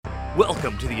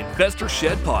Welcome to the Investor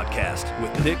Shed Podcast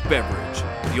with Nick Beveridge,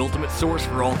 the ultimate source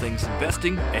for all things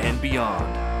investing and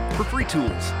beyond. For free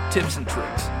tools, tips, and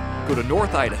tricks, go to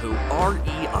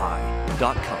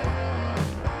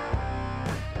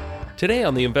northidahorei.com. Today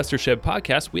on the Investor Shed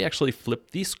Podcast, we actually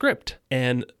flipped the script,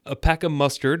 and a pack of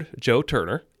mustard, Joe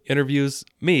Turner, interviews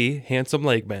me, handsome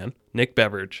leg man, Nick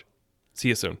Beveridge. See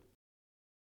you soon.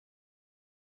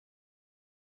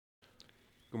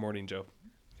 Good morning, Joe.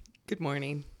 Good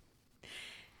morning.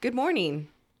 Good morning,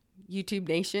 YouTube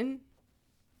Nation.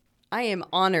 I am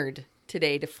honored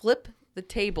today to flip the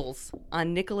tables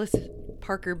on Nicholas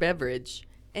Parker Beveridge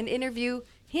and interview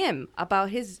him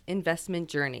about his investment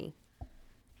journey.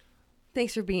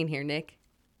 Thanks for being here, Nick.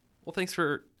 Well, thanks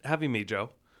for having me,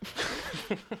 Joe.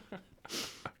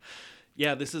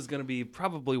 Yeah, this is going to be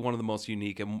probably one of the most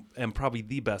unique and probably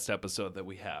the best episode that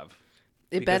we have.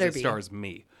 It better be. It stars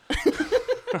me.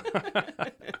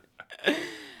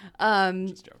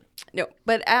 Just joking. No,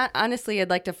 but honestly, I'd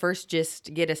like to first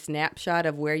just get a snapshot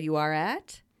of where you are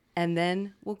at, and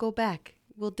then we'll go back.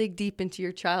 We'll dig deep into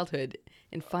your childhood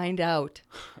and find out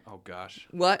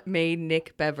what made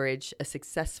Nick Beveridge a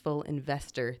successful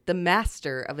investor, the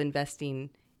master of investing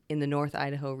in the North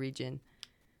Idaho region.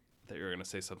 I thought you were going to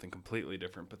say something completely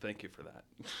different, but thank you for that.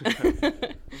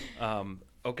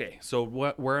 Okay, so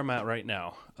where I'm at right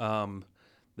now.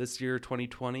 This year,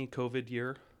 2020, COVID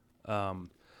year,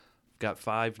 got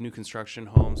 5 new construction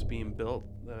homes being built.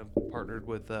 Partnered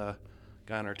with a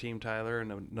guy on our team, Tyler,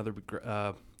 and another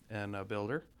a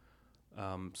builder.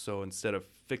 So instead of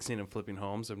fixing and flipping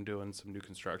homes, I'm doing some new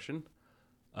construction.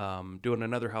 Doing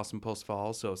another house in Post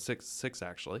Falls, so six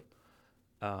actually.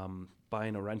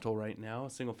 Buying a rental right now,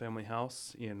 a single-family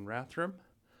house in Rathdrum.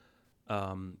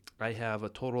 I have a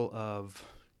total of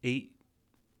 8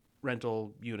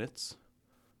 rental units,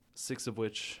 6 of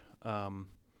which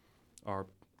are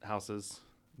houses,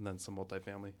 and then some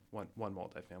multifamily, one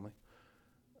multifamily.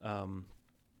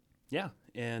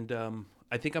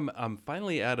 I think I'm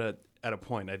finally at a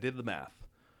point. I did the math,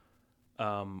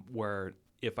 where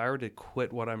if I were to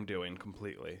quit what I'm doing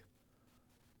completely,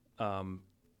 and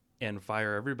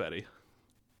fire everybody,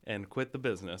 and quit the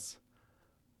business,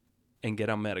 and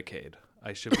get on Medicaid,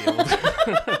 I should be able to.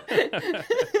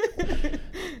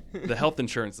 The health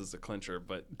insurance is a clincher,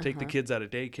 but take the kids out of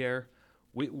daycare,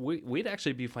 we'd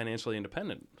actually be financially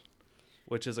independent,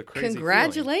 which is a crazy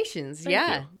Congratulations.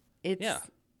 Feeling. Yeah.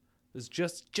 There's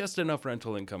just enough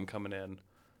rental income coming in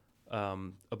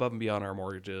above and beyond our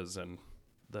mortgages and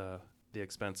the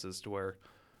expenses to where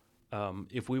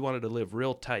if we wanted to live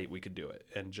real tight, we could do it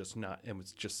and just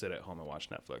sit at home and watch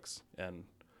Netflix and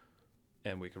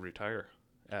we could retire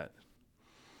at.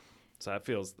 So that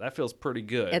feels pretty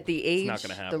good. At the age, it's not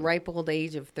gonna happen. The ripe old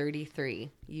age of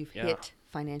 33, you've hit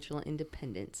financial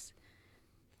independence.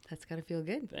 That's got to feel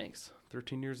good. Thanks.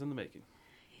 13 years in the making.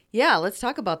 Yeah, let's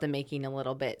talk about the making a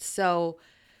little bit. So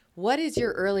what is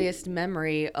your earliest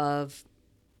memory of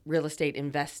real estate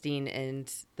investing and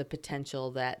the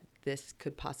potential that this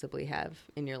could possibly have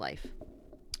in your life?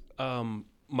 My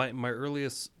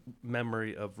earliest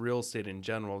memory of real estate in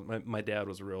general, my dad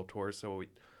was a realtor, so we,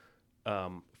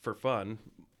 for fun,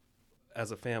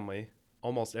 as a family,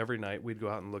 almost every night we'd go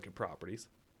out and look at properties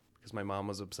because my mom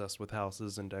was obsessed with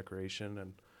houses and decoration.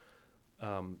 And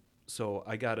so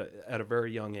I got, at a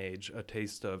very young age, a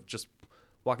taste of just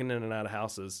walking in and out of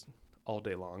houses all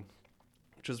day long,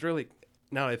 which is really,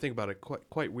 now that I think about it,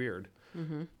 quite weird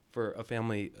for a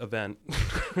family event.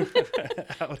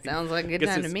 Sounds like a good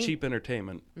time to me. It's cheap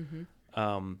entertainment.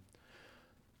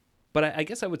 But I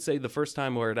guess I would say the first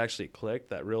time where it actually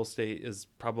clicked that real estate is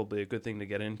probably a good thing to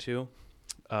get into.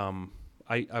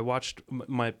 I watched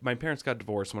my parents got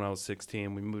divorced when I was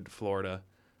 16. We moved to Florida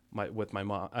with my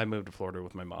mom. I moved to Florida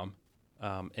with my mom,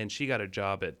 and she got a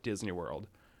job at Disney World.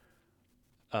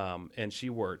 And she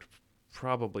worked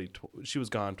she was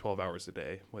gone 12 hours a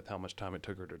day with how much time it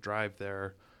took her to drive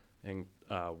there and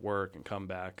work and come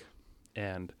back.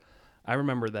 And I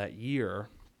remember that year.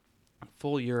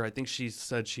 Full year, I think she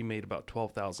said she made about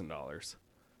 $12,000.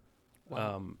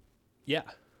 Wow.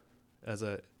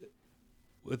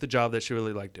 With a job that she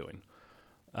really liked doing.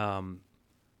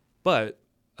 But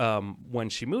when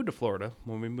she moved to Florida,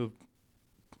 when we moved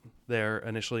there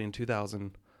initially in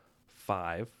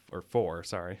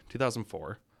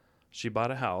 2004, she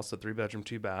bought a house, a 3-bedroom,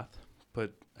 2-bath,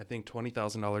 put I think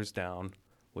 $20,000 down,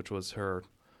 which was her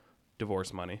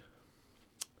divorce money.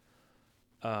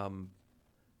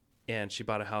 And she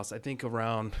bought a house, I think it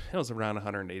was around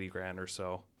 180 grand or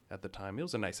so at the time. It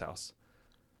was a nice house.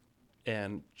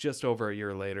 And just over a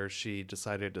year later, she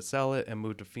decided to sell it and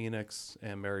move to Phoenix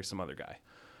and marry some other guy.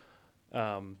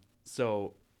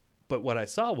 but what I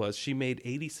saw was she made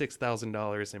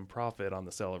 $86,000 in profit on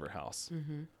the sale of her house.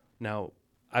 Mm-hmm. Now,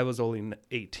 I was only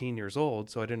 18 years old,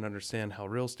 so I didn't understand how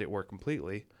real estate worked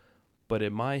completely. But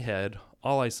in my head,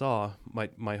 all I saw,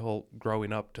 my whole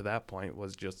growing up to that point,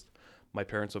 was just my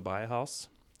parents would buy a house,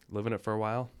 live in it for a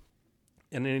while,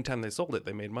 and anytime they sold it,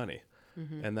 they made money.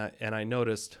 Mm-hmm. And I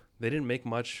noticed they didn't make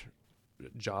much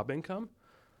job income,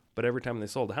 but every time they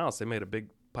sold a house, they made a big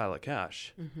pile of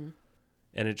cash. Mm-hmm.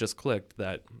 And it just clicked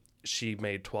that she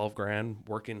made $12,000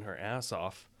 working her ass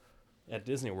off at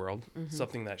Disney World, mm-hmm.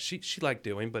 something that she liked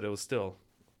doing, but it was still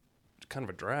kind of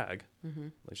a drag. Mm-hmm.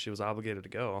 Like she was obligated to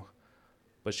go.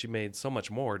 But she made so much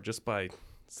more just by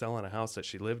selling a house that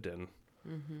she lived in.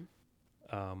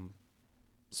 Mm-hmm.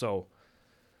 So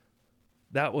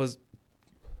that was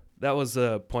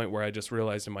a point where I just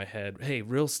realized in my head, hey,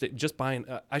 real estate, just buying,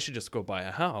 I should just go buy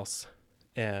a house.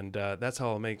 And that's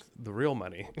how I'll make the real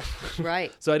money.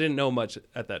 Right. So I didn't know much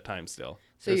at that time still.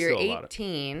 So you're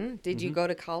 18. Did mm-hmm. you go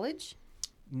to college?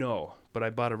 No, but I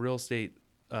bought a real estate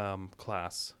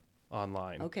class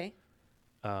online. Okay.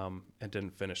 And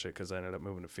didn't finish it because I ended up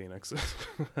moving to Phoenix.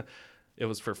 It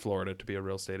was for Florida, to be a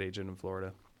real estate agent in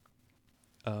Florida.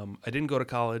 I didn't go to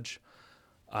college.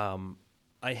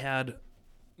 I had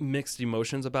mixed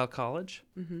emotions about college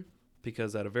mm-hmm.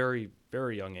 because at a very,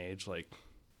 very young age, like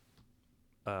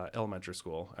elementary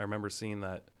school, I remember seeing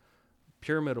that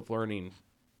pyramid of learning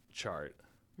chart.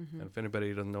 Mm-hmm. And if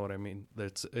anybody doesn't know what I mean,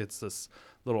 it's this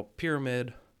little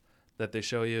pyramid that they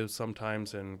show you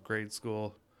sometimes in grade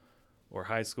school or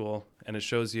high school, and it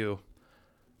shows you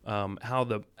how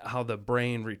the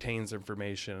brain retains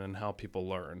information and how people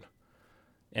learn.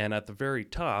 And at the very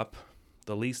top,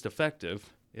 the least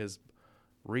effective is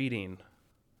reading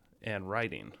and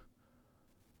writing.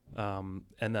 So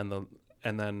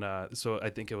I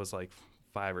think it was like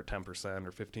 5 or 10%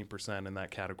 or 15% in that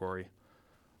category.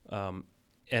 And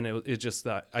it just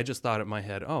thought, I just thought in my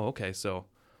head, oh, okay, so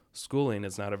schooling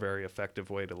is not a very effective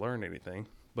way to learn anything.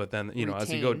 But then, you know,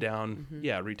 as you go down,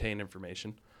 mm-hmm. Retain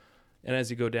information. And as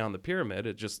you go down the pyramid,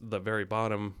 it just the very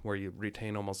bottom where you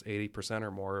retain almost 80%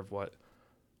 or more of what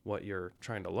you're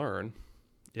trying to learn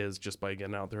is just by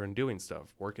getting out there and doing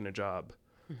stuff, working a job.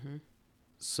 Mm-hmm.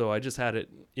 So I just had it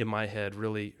in my head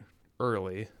really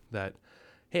early that,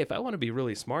 hey, if I want to be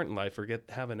really smart in life or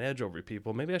have an edge over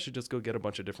people, maybe I should just go get a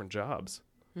bunch of different jobs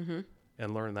mm-hmm.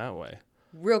 and learn that way.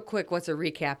 Real quick, what's a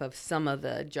recap of some of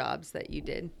the jobs that you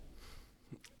did?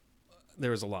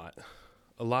 There was a lot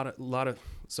of,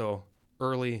 so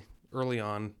early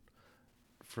on,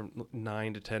 from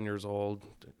 9 to 10 years old,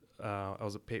 I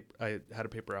had a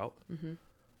paper route. Mm-hmm.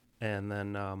 And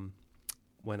then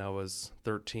when I was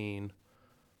 13,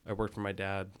 I worked for my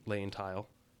dad laying tile.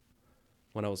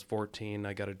 When I was 14,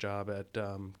 I got a job at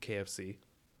KFC.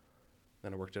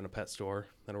 Then I worked in a pet store.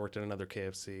 Then I worked at another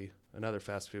KFC, another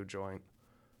fast food joint.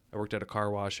 I worked at a car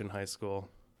wash in high school.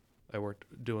 I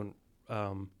worked doing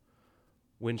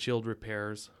windshield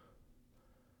repairs.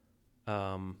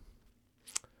 I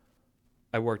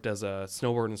worked as a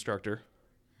snowboard instructor.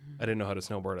 I didn't know how to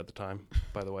snowboard at the time,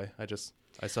 by the way.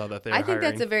 I saw that they were hiring. I think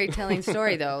that's a very telling telling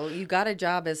story, though. You got a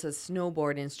job as a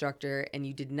snowboard instructor, and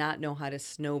you did not know how to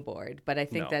snowboard. But I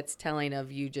think that's telling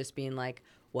of you just being like,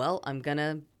 well, I'm going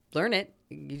to learn it.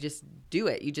 You just do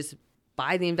it. You just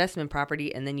buy the investment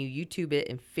property, and then you YouTube it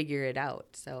and figure it out.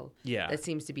 So that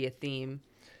seems to be a theme.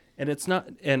 And it's not,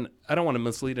 and I don't want to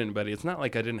mislead anybody. It's not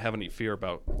like I didn't have any fear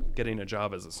about getting a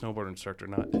job as a snowboard instructor,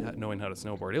 not knowing how to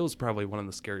snowboard. It was probably one of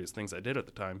the scariest things I did at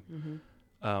the time.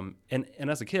 Mm-hmm. And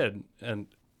as a kid,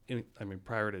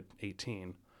 prior to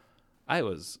 18, I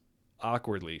was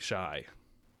awkwardly shy.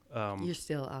 You're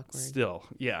still awkward. Still,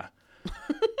 yeah.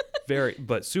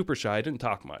 But super shy. I didn't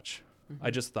talk much. Mm-hmm. I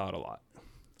just thought a lot.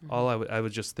 Mm-hmm. I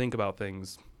would just think about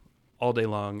things all day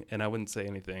long, and I wouldn't say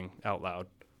anything out loud,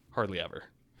 hardly ever.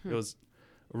 It was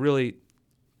really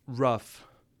rough,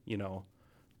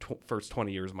 first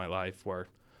 20 years of my life where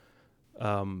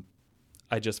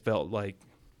I just felt like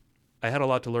I had a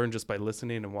lot to learn just by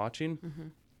listening and watching. Mm-hmm.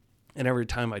 And every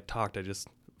time I talked, I just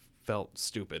felt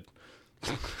stupid.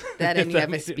 That and you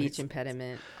have a speech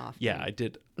impediment often. Yeah, I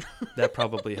did. That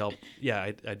probably helped.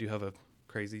 Yeah, I do have a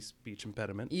crazy speech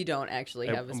impediment. You don't actually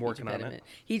have a speech impediment.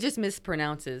 He just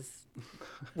mispronounces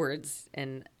words,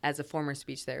 and as a former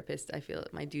speech therapist, I feel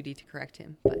it my duty to correct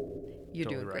him. But you're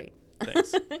totally doing right. Great.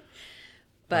 Thanks.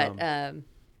 But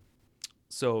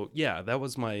so yeah, that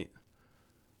was one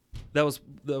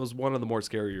of the more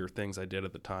scarier things I did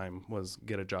at the time was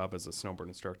get a job as a snowboard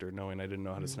instructor, knowing I didn't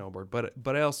know how to snowboard.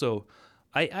 But I also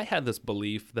I had this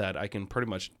belief that I can pretty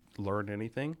much learn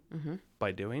anything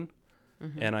by doing.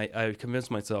 Mm-hmm. And I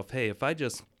convinced myself, hey, if I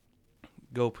just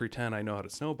go pretend I know how to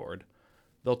snowboard.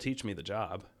 They'll teach me the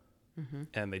job.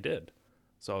 And they did.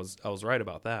 So I was right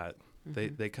about that. They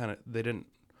didn't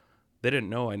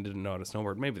know I didn't know how to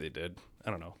snowboard. Maybe they did. I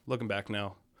don't know. Looking back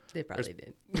now, They probably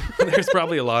did. there's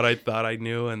probably a lot I thought I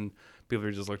knew, and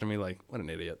people just looked at me like, what an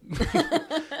idiot.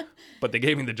 But they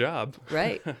gave me the job.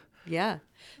 Right. Yeah.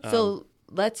 So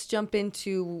let's jump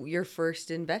into your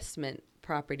first investment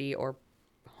property or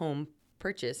home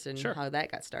purchase and Sure. how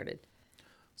that got started.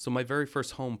 So my very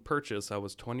first home purchase, I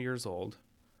was 20 years old,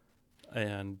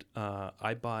 and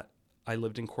I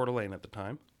lived in Coeur d'Alene at the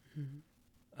time.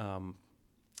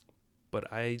 But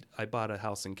I bought a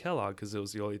house in Kellogg because it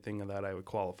was the only thing that I would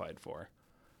qualified for.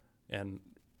 And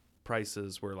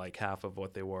prices were like half of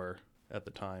what they were at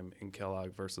the time in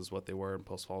Kellogg versus what they were in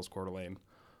Post Falls, Coeur d'Alene.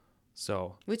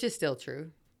 So, Which is still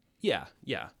true. yeah.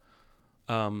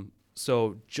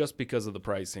 So just because of the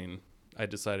pricing, I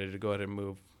decided to go ahead and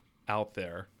move out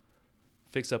there,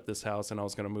 fix up this house, and I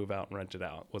was going to move out and rent it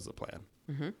out was the plan.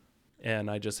 And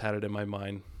I just had it in my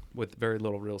mind with very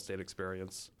little real estate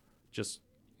experience, just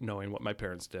knowing what my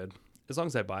parents did. As long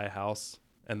as I buy a house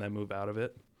and then move out of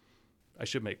it, I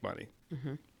should make money.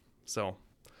 So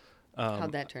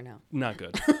How'd that turn out? not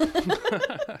good.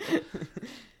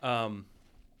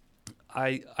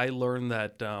 I learned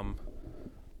that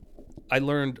I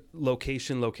learned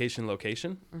location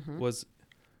was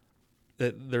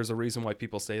that there's a reason why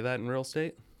people say that in real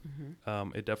estate.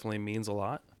 It definitely means a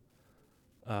lot.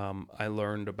 I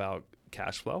learned about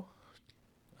cash flow.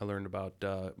 I learned about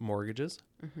mortgages.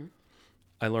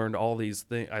 I learned all these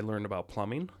things. I learned about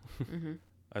plumbing.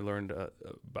 I learned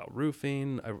about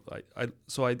roofing.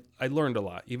 I learned a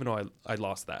lot, even though I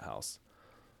lost that house.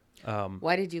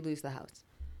 Why did you lose the house?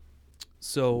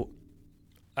 So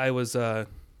I was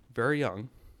very young,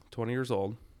 20 years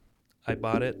old. I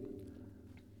bought it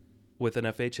with an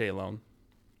FHA loan.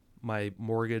 My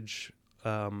mortgage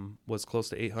was close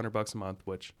to $800 a month,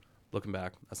 which, looking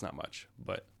back, that's not much.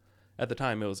 But at the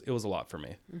time, it was a lot for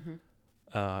me.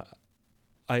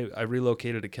 I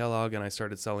relocated to Kellogg and I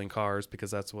started selling cars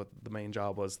because that's what the main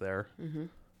job was there.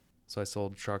 So I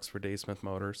sold trucks for Dave Smith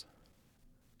Motors,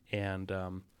 and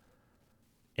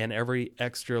every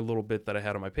extra little bit that I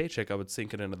had on my paycheck, I would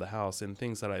sink it into the house in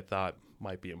things that I thought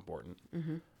might be important.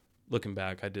 Looking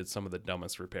back, I did some of the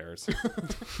dumbest repairs.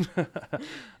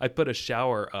 I put a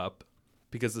shower up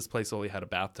because this place only had a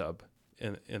bathtub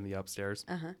in the upstairs.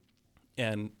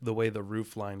 And the way the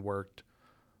roof line worked,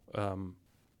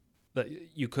 that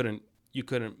you couldn't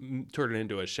turn it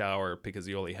into a shower because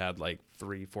you only had like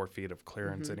 3-4 feet of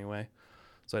clearance anyway.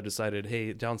 So I decided,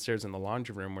 hey, downstairs in the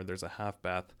laundry room where there's a half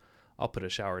bath, I'll put a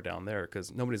shower down there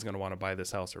because nobody's going to want to buy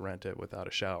this house or rent it without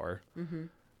a shower.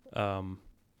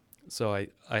 So I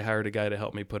hired a guy to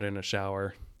help me put in a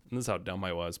shower. And this is how dumb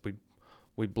I was.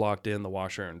 We blocked in the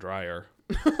washer and dryer.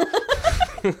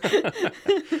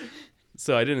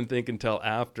 So I didn't think until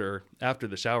after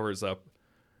the shower's up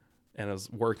and I was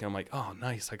working, I'm like, oh,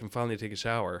 nice, I can finally take a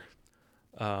shower.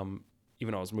 Even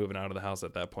though I was moving out of the house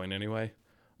at that point anyway.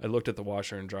 I looked at the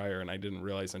washer and dryer and I didn't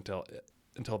realize until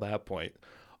that point,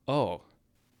 oh,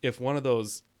 if one of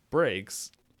those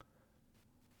breaks,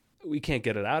 we can't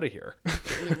get it out of here.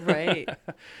 Right.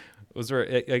 It was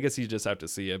very, I guess you just have to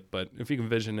see it, but if you can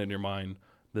vision in your mind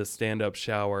this stand-up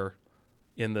shower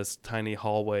in this tiny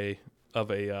hallway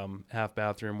of a half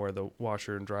bathroom where the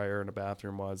washer and dryer in a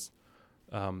bathroom was,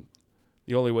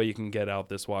 the only way you can get out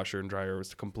this washer and dryer was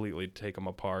to completely take them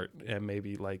apart and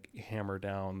maybe like hammer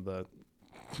down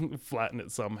flatten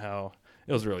it somehow.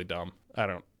 It was really dumb. I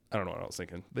don't know what I was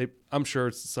thinking. I'm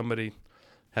sure somebody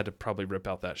had to probably rip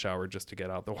out that shower just to get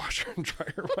out the washer and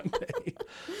dryer one day.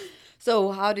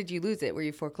 So how did you lose it? Were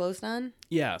you foreclosed on?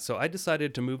 Yeah, so I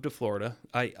decided to move to Florida.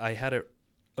 I had it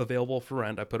available for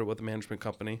rent. I put it with a management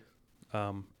company.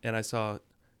 And I saw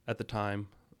at the time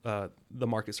the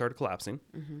market started collapsing.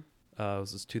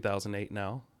 This is 2008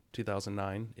 now,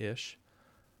 2009-ish.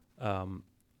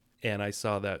 And I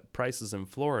saw that prices in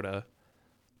Florida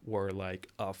were like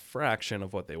a fraction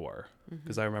of what they were.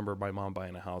 Because I remember my mom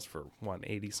buying a house for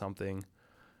 $180 something,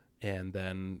 and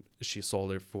then she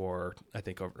sold it for I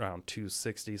think around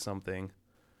 $260 something.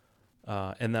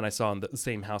 And then I saw the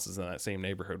same houses in that same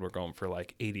neighborhood were going for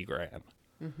like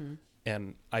 $80,000.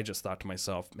 And I just thought to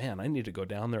myself, man, I need to go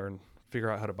down there and figure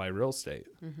out how to buy real estate.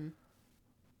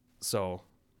 So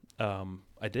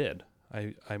I did.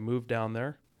 I moved down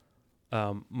there.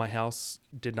 My house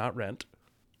did not rent.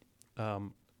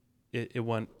 It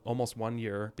went almost 1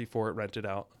 year before it rented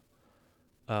out.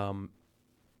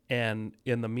 And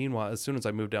in the meanwhile, as soon as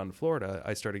I moved down to Florida,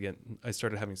 I started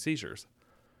having seizures,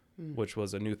 which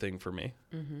was a new thing for me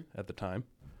at the time.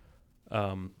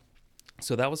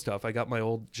 So that was tough. I got my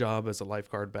old job as a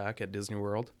lifeguard back at Disney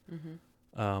World.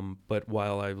 But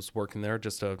while I was working there,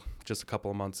 just a couple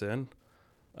of months in,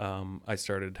 I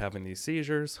started having these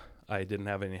seizures. I didn't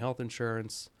have any health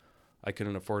insurance. I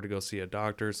couldn't afford to go see a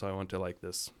doctor, so I went to like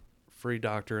this free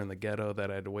doctor in the ghetto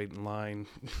that I had to wait in line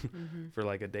for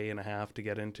like a day and a half to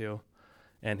get into.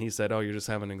 And he said, "Oh, you're just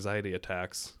having anxiety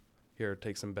attacks. Here,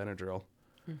 take some Benadryl."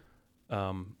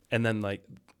 And then like,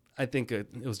 I think it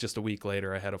was just a week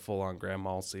later, I had a full-on grand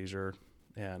mal seizure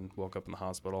and woke up in the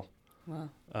hospital. Wow.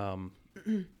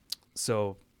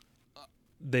 So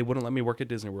they wouldn't let me work at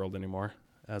Disney World anymore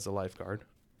as a lifeguard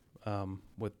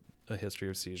with a history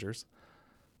of seizures.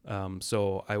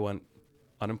 So I went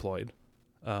unemployed.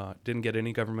 Didn't get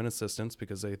any government assistance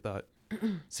because they thought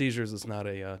seizures is not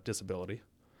a disability.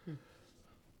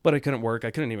 But I couldn't work.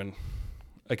 I couldn't even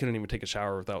take a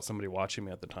shower without somebody watching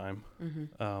me at the time,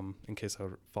 in case I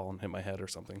would fall and hit my head or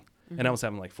something. And I was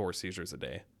having like 4 seizures a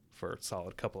day for a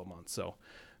solid couple of months. So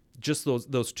just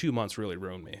those 2 months really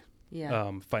ruined me,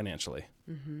 financially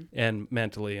and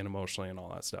mentally and emotionally and all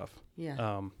that stuff.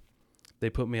 Yeah. They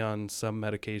put me on some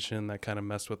medication that kind of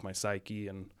messed with my psyche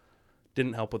and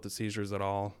didn't help with the seizures at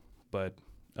all. But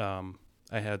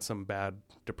I had some bad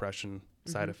depression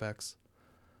side effects.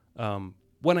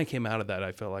 When I came out of that,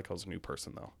 I felt like I was a new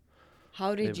person, though.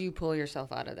 How did you pull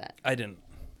yourself out of that? I didn't.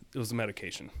 It was the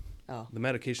medication. Oh. The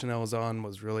medication I was on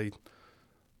was really...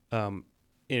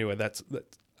 anyway, that's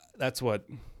what...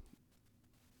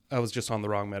 I was just on the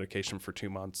wrong medication for 2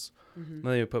 months. Then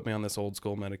they put me on this old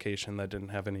school medication that didn't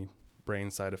have any brain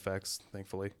side effects,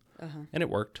 thankfully. And it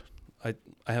worked. I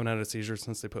haven't had a seizure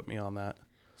since they put me on that.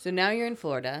 So now you're in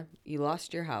Florida. You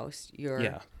lost your house.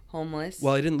 You're homeless.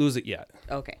 Well, I didn't lose it yet.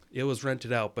 Okay. It was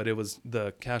rented out, but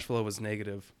the cash flow was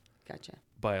negative. Gotcha.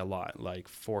 By a lot, like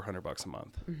 $400 a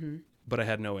month. But I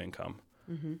had no income.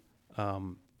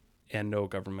 And no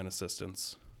government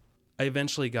assistance. I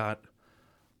eventually got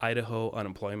Idaho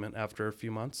unemployment after a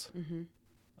few months.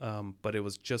 But it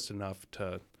was just enough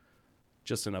to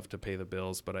pay the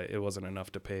bills, but it wasn't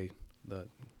enough to pay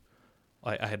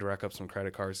I had to rack up some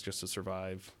credit cards just to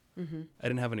survive. I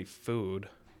didn't have any food,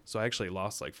 so I actually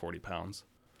lost like 40 pounds.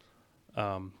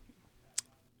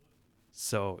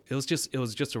 So it was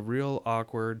just a real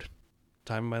awkward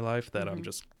time in my life that I'm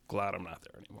just glad I'm not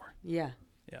there anymore. Yeah.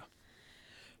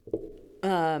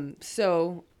 Yeah.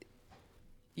 So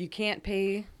you can't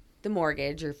pay the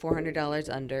mortgage, or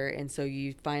 $400 under, and so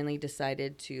you finally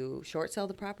decided to short sell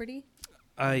the property?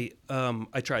 I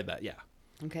tried that, yeah.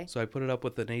 Okay. So I put it up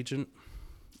with an agent,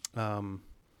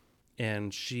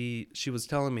 and she was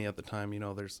telling me at the time,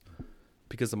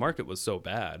 because the market was so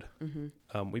bad,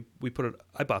 I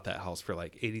bought that house for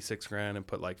like 86 grand and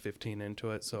put like 15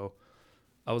 into it, so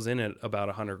I was in it about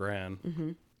 100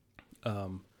 grand.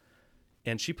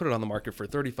 And she put it on the market for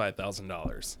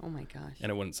 $35,000. Oh my gosh.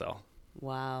 And it wouldn't sell.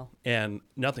 Wow. And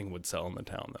nothing would sell in the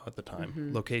town though at the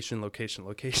time. Location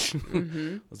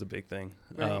was a big thing.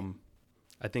 Right.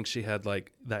 I think she had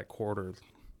like that quarter,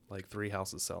 like 3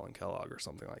 houses sell in Kellogg or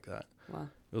something like that. Wow.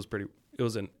 It was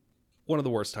one of the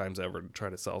worst times ever to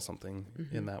try to sell something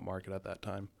in that market at that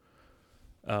time.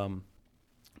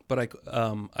 But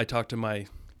I talked to my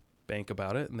bank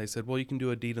about it, and they said, well, you can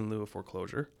do a deed in lieu of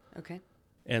foreclosure. Okay.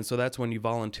 And so that's when you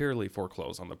voluntarily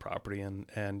foreclose on the property,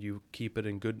 and you keep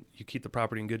the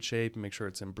property in good shape and make sure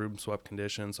it's in broom swept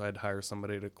condition. So I had to hire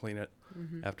somebody to clean it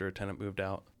after a tenant moved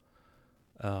out.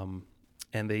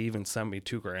 And they even sent me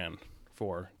 $2,000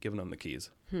 for giving them the keys.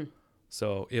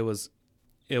 So it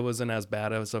wasn't as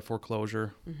bad as a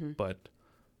foreclosure, but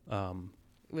it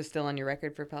was still on your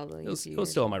record for probably it was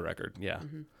still on my record. Yeah.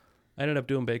 I ended up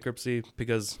doing bankruptcy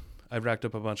because I racked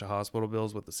up a bunch of hospital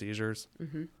bills with the seizures.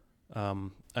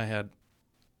 I had,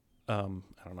 I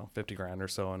don't know, 50 grand or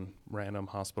so in random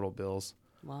hospital bills.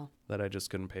 Wow. That I just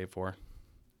couldn't pay for.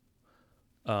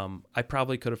 I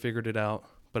probably could have figured it out,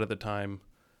 but at the time,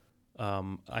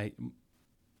 I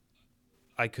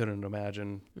couldn't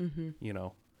imagine,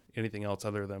 anything else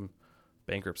other than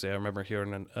bankruptcy. I remember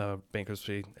hearing a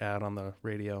bankruptcy ad on the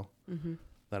radio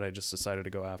that I just decided to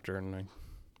go after, and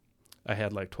I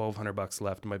had like $1,200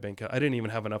 left in my bank. I didn't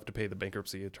even have enough to pay the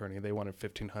bankruptcy attorney. They wanted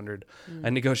 $1,500. I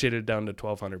negotiated it down to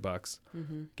 $1,200.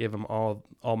 Gave them all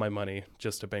my money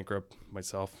just to bankrupt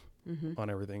myself on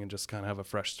everything and just kind of have a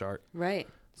fresh start. Right.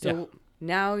 So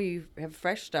now you have a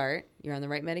fresh start. You're on the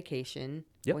right medication.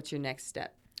 Yep. What's your next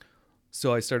step?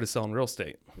 So I started selling real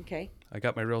estate. Okay. I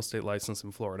got my real estate license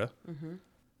in Florida.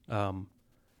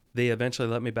 They eventually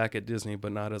let me back at Disney,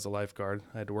 but not as a lifeguard.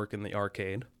 I had to work in the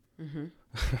arcade.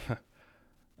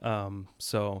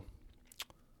 So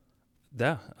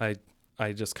yeah,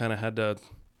 I just kind of had to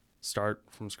start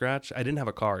from scratch. I didn't have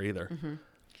a car either. Mm-hmm.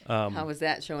 How was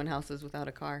that, showing houses without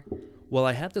a car? Well,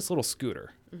 I had this little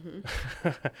scooter, this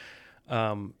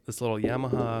little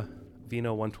Yamaha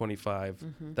Vino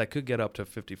 125 that could get up to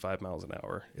 55 miles an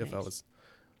hour if I was,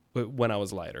 when I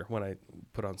was lighter. When I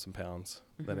put on some pounds,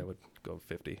 then it would go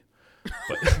 50.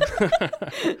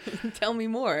 But Tell me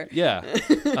more. Yeah.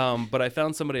 But I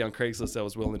found somebody on Craigslist that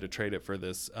was willing to trade it for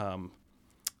this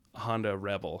Honda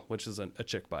Rebel, which is a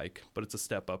chick bike, but it's a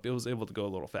step up. It was able to go a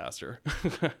little faster.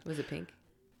 Was it pink?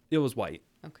 It was white.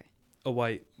 Okay. A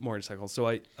white motorcycle. So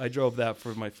I drove that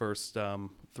for my first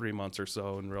 3 months or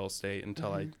so in real estate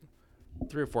until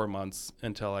 3 or 4 months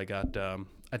until I got,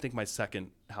 I think my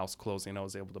second house closing, I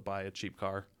was able to buy a cheap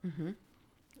car.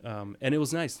 And it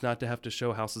was nice not to have to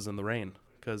show houses in the rain,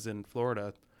 because in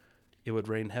Florida, it would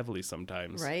rain heavily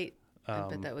sometimes. Right. I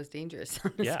bet that was dangerous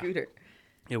on a scooter.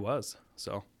 It was.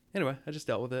 So anyway, I just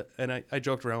dealt with it. And I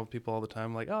joked around with people all the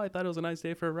time, like, oh, I thought it was a nice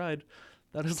day for a ride.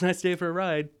 That was a nice day for a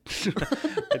ride.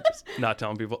 Just not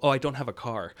telling people, oh, I don't have a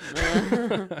car.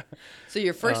 So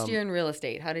your first year in real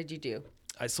estate, how did you do?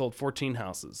 I sold 14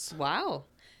 houses. Wow.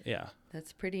 Yeah.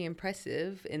 That's pretty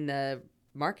impressive in the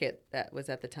market that was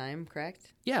at the time,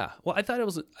 correct? Yeah. Well, I thought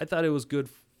it was good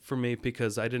for me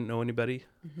because I didn't know anybody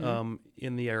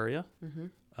in the area.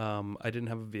 I didn't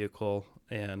have a vehicle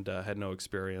and had no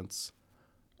experience.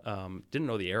 Didn't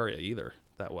know the area either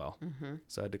that well.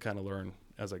 So I had to kind of learn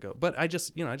as I go. But I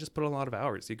just put a lot of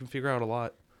hours. You can figure out a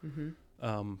lot.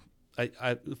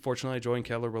 I fortunately joined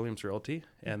Keller Williams Realty,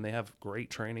 and they have great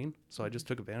training. So I just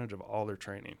took advantage of all their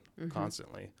training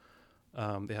constantly.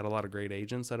 They had a lot of great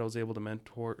agents that I was able to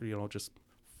mentor, just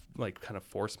like kind of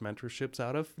force mentorships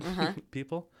out of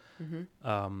people.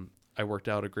 I worked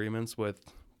out agreements with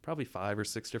probably 5 or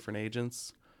 6 different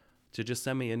agents to just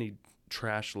send me any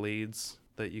trash leads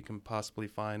that you can possibly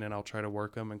find, and I'll try to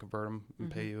work them and convert them and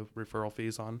pay you referral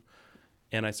fees on.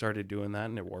 And I started doing that,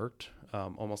 and it worked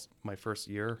almost my first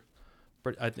year.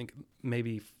 But I think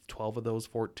maybe 12 of those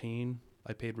 14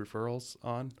 I paid referrals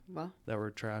on. Wow. That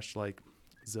were trash, like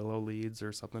Zillow leads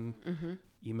or something,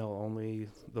 email only,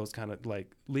 those kind of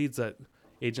like leads that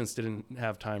agents didn't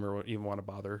have time or even want to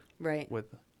bother with.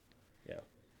 Yeah.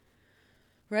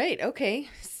 Right. Okay.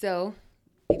 So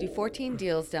you do 14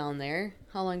 deals down there.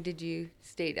 How long did you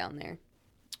stay down there?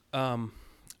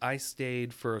 I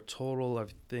stayed for a total, I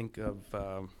think, of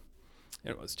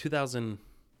it was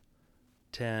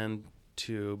 2010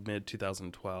 to mid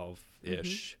 2012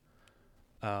 ish.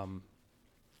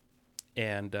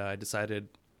 And I decided,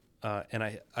 and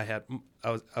I had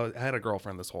a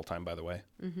girlfriend this whole time, by the way.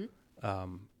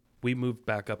 We moved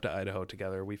back up to Idaho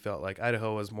together. We felt like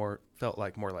Idaho was more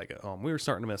like at home. We were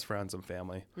starting to miss friends and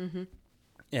family.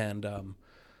 And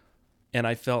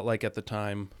I felt like at the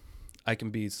time I can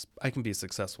be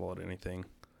successful at anything.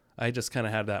 I just kind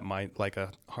of had that mind, like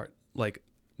a heart, like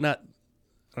not,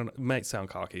 I don't know, it might sound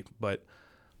cocky, but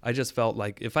I just felt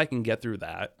like if I can get through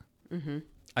that,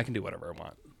 I can do whatever I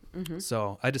want.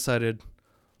 So I decided,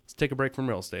 let's take a break from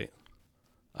real estate.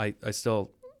 I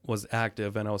still was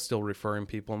active and I was still referring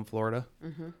people in Florida.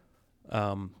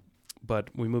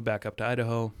 But we moved back up to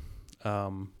Idaho.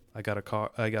 I got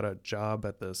a job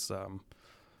at this,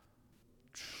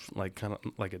 like kind of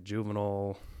like a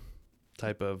juvenile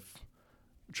type of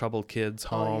troubled kids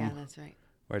home. Oh, yeah, that's right.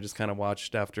 Where I just kind of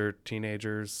watched after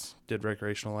teenagers, did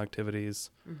recreational activities.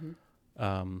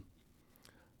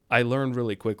 I learned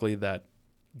really quickly that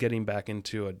getting back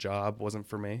into a job wasn't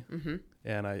for me.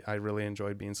 And I really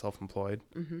enjoyed being self-employed,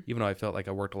 even though I felt like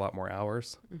I worked a lot more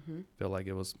hours. Feel like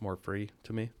it was more free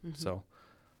to me. So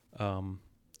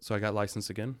I got licensed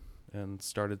again and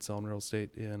started selling real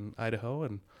estate in Idaho,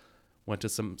 and went to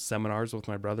some seminars with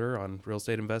my brother on real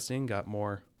estate investing, got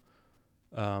more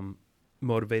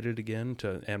motivated again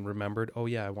and remembered, oh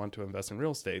yeah, I want to invest in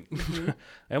real estate.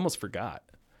 I almost forgot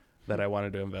that I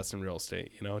wanted to invest in real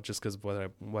estate, just because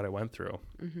of what I went through.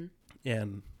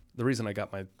 And the reason I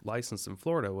got my license in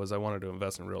Florida was I wanted to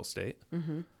invest in real estate.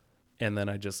 And then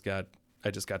I just got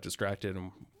distracted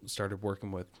and started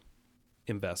working with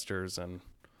investors and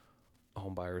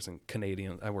home buyers and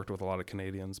Canadians. I worked with a lot of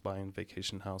Canadians buying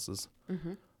vacation houses.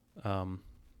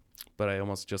 But I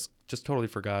almost just totally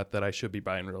forgot that I should be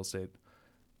buying real estate.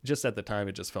 Just at the time,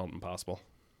 it just felt impossible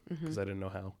because I didn't know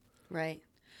how. Right.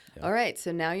 Yeah. All right.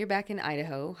 So now you're back in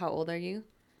Idaho. How old are you?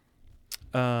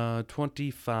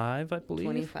 25, I believe.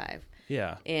 25.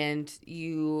 Yeah. And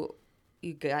you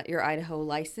got your Idaho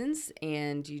license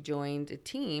and you joined a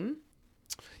team.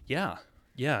 Yeah.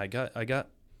 I got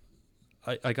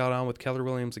on with Keller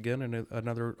Williams again in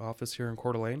another office here in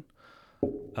Coeur d'Alene.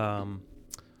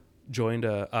 Joined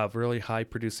a really high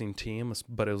producing team,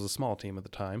 but it was a small team at the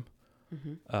time.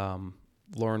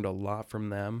 Learned a lot from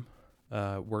them.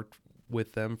 Worked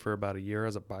with them for about a year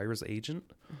as a buyer's agent.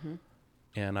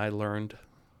 And I learned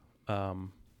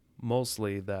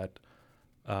mostly that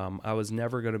I was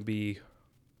never going to be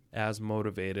as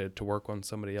motivated to work on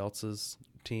somebody else's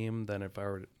team than if I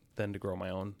were to grow my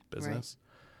own business.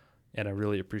 Right. And I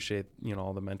really appreciate,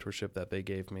 all the mentorship that they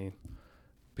gave me,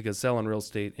 because selling real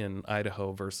estate in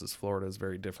Idaho versus Florida is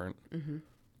very different.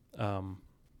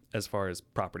 As far as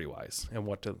property wise and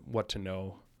what to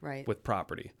know with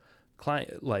property.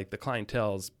 The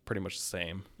clientele is pretty much the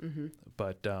same.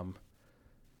 But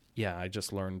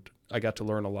I got to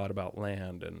learn a lot about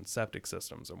land and septic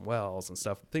systems and wells and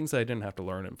stuff, things that I didn't have to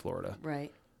learn in Florida.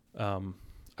 Right.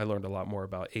 I learned a lot more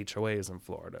about HOAs in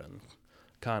Florida and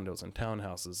condos and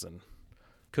townhouses and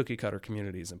cookie cutter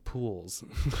communities and pools.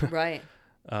 Right.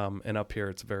 And up here,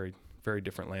 it's a very, very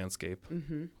different landscape.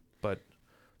 But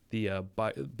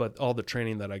but all the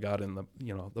training that I got in the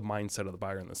mindset of the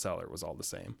buyer and the seller was all the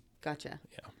same. Gotcha.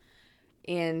 Yeah.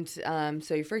 And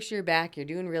so your first year back, you're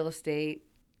doing real estate.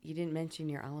 You didn't mention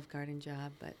your Olive Garden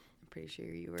job, but I'm pretty sure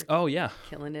you were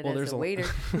killing it as a waiter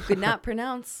who could not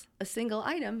pronounce a single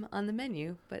item on the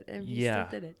menu, but you still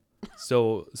did it.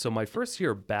 So my first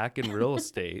year back in real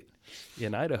estate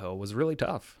in Idaho was really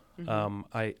tough.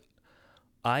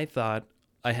 I thought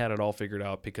I had it all figured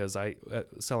out because I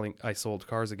sold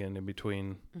cars again in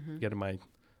between getting my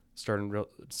starting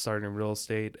real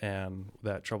estate and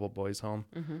that troubled boys home.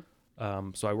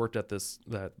 So I worked at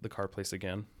the car place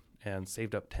again and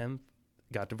saved up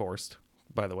got divorced,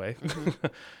 by the way.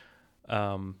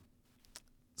 But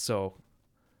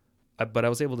I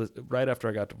was able to, right after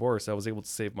I got divorced, I was able to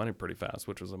save money pretty fast,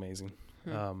 which was amazing.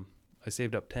 I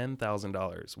saved up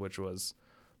 $10,000, which was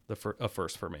a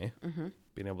first for me,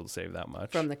 being able to save that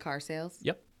much. From the car sales?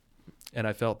 Yep. And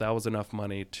I felt that was enough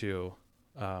money to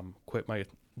quit my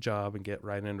job and get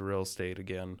right into real estate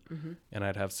again, and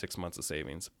I'd have 6 months of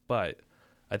savings. But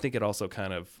I think it also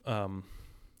kind of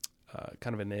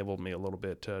enabled me a little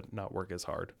bit to not work as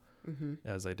hard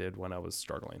as I did when I was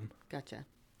struggling. Gotcha.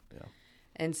 Yeah.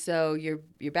 And so you're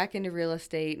back into real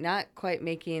estate, not quite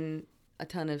making a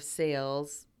ton of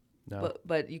sales,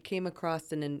 but you came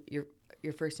across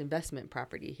your first investment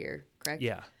property here, correct?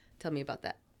 Yeah. Tell me about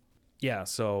that. Yeah.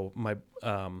 So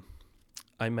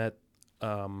I met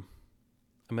a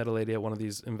lady at one of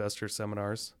these investor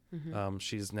seminars.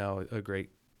 She's now a great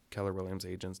Keller Williams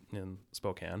agent in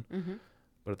Spokane.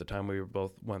 But at the time, we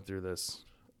both went through this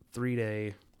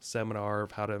 3-day seminar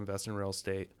of how to invest in real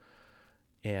estate.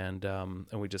 And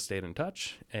we just stayed in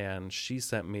touch. And she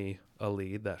sent me a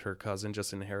lead that her cousin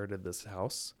just inherited this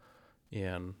house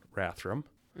in Rathdrum.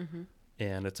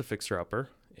 And it's a fixer-upper.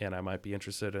 And I might be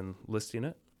interested in listing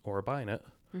it or buying it.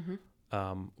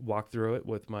 Walk through it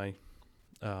with my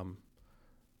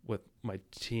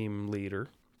team leader.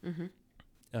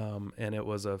 And it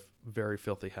was a very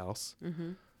filthy house.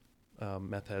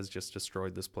 Meth has just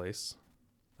destroyed this place.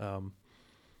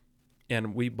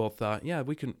 And we both thought,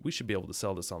 we should be able to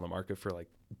sell this on the market for like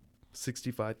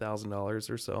 $65,000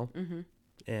 or so.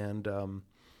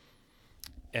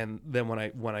 And then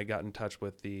when I got in touch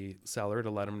with the seller to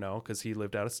let him know, because he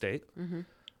lived out of state,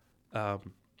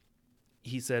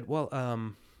 he said,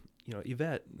 well,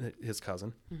 Yvette, his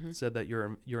cousin, said that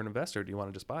you're an investor. Do you want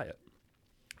to just buy it?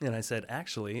 And I said,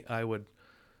 actually, I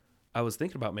was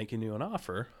thinking about making you an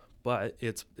offer, but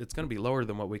it's going to be lower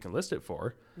than what we can list it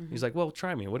for. He's like, well,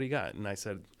 try me. What do you got? And I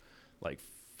said, like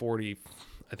I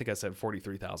think I said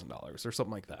 $43,000 or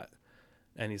something like that.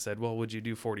 And he said, well, would you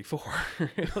do 44?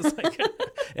 And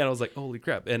I was like, holy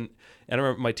crap. And I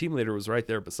remember my team leader was right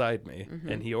there beside me,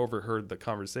 and he overheard the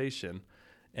conversation,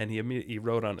 and he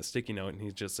wrote on a sticky note, and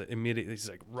he just immediately, he's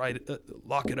like,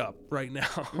 lock it up right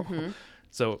now.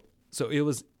 So it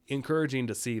was encouraging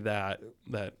to see that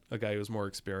a guy who's more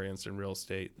experienced in real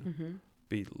estate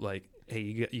be like,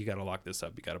 hey, you got to lock this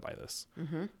up. You got to buy this.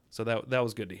 So that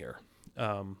was good to hear.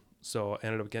 So I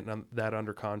ended up getting that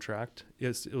under contract.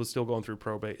 It was still going through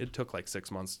probate. It took like 6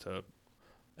 months to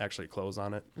actually close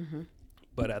on it.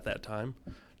 But at that time,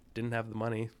 didn't have the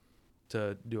money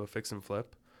to do a fix and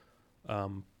flip.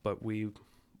 But we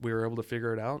were able to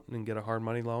figure it out and get a hard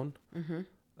money loan.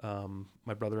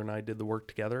 My brother and I did the work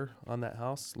together on that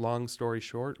house. Long story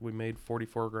short, we made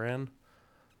 $44,000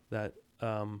 that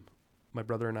my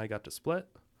brother and I got to split,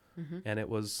 and it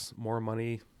was more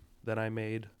money than I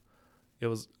made.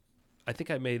 I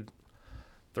think I made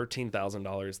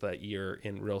 $13,000 that year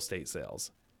in real estate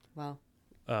sales. Wow.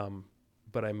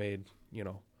 But I made,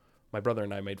 my brother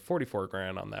and I made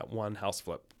 $44,000 on that one house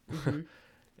flip,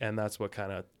 and that's what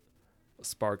kind of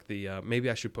sparked the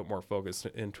maybe I should put more focus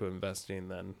into investing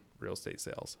than real estate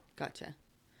sales. Gotcha.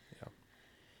 Yeah.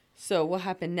 So what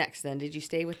happened next then? Did you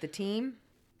stay with the team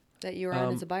that you were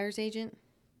on as a buyer's agent?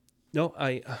 No,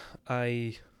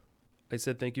 I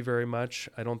said, thank you very much.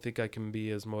 I don't think I can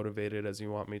be as motivated as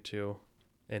you want me to.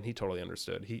 And he totally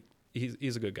understood.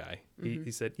 He's a good guy. Mm-hmm.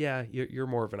 He said, yeah, you're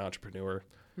more of an entrepreneur.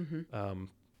 Mm-hmm.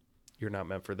 You're not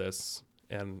meant for this.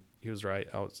 And he was right.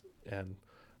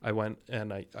 I went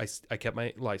and I kept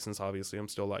my license. Obviously, I'm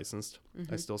still licensed.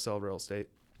 Mm-hmm. I still sell real estate.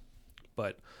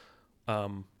 But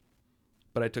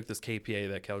I took this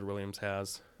KPA that Keller Williams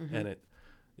has, mm-hmm. and it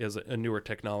is a newer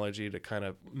technology to kind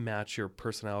of match your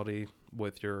personality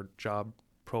with your job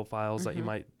profiles mm-hmm. that you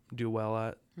might do well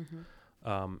at.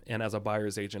 Mm-hmm. And as a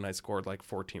buyer's agent, I scored like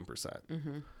 14%.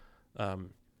 Mm-hmm.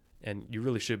 And you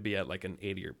really should be at like an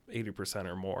 80%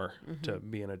 or more mm-hmm. to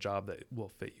be in a job that will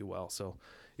fit you well. So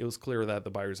it was clear that the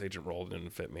buyer's agent role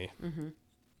didn't fit me mm-hmm.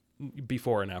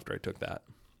 before and after I took that.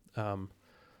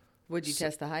 What'd you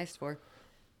test the highest for?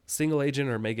 Single agent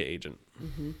or mega agent.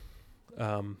 Mm-hmm.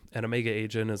 And a mega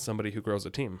agent is somebody who grows a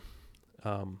team.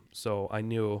 So I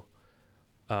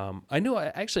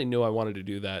actually knew I wanted to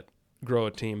do that, grow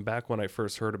a team, back when I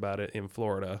first heard about it in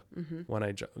Florida, mm-hmm. when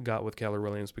I got with Keller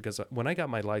Williams, because when I got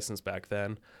my license back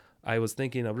then, I was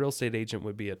thinking a real estate agent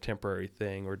would be a temporary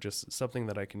thing or just something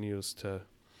that I can use to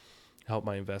help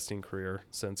my investing career,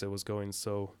 since it was going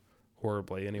so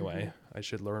horribly anyway. Mm-hmm. I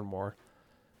should learn more.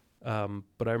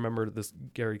 But I remember this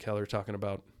Gary Keller talking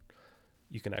about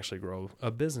you can actually grow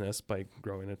a business by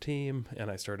growing a team.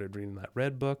 And I started reading that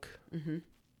red book, mm-hmm.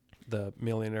 the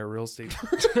Millionaire Real Estate.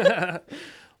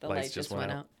 The light just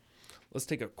went out. Let's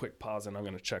take a quick pause and I'm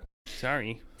going to check.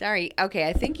 Sorry. Okay.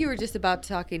 I think you were just about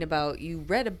talking about, you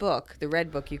read a book, the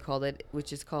red book you called it,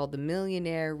 which is called The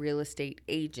Millionaire Real Estate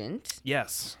Agent.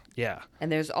 Yes. Yeah.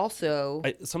 And there's also...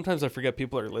 sometimes I forget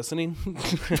people are listening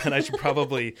and I should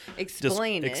probably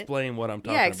explain what I'm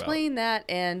talking about. Yeah, explain that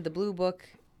and the blue book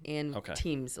and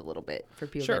teams a little bit for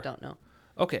people that don't know.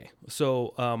 Okay.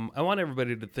 So I want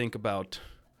everybody to think about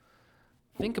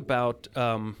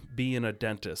being a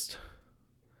dentist,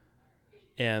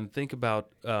 and think about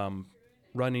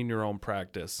running your own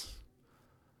practice,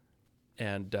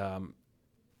 and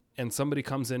somebody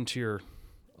comes into your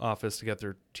office to get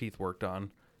their teeth worked on,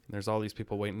 and there's all these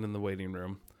people waiting in the waiting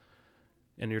room,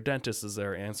 and your dentist is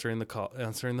there answering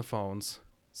the phones,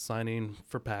 signing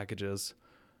for packages.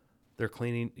 They're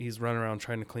cleaning. He's running around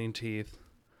trying to clean teeth,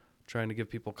 trying to give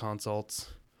people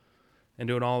consults, and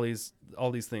doing all these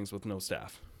things with no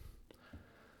staff.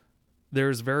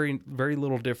 There's very, very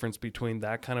little difference between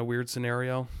that kind of weird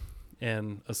scenario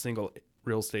and a single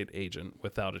real estate agent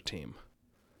without a team.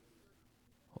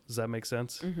 Does that make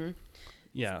sense? Mm-hmm.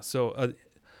 Yeah. So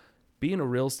being a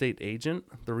real estate agent,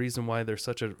 the reason why there's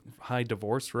such a high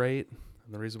divorce rate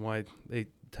and the reason why they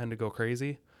tend to go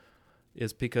crazy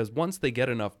is because once they get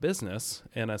enough business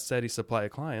and a steady supply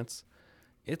of clients,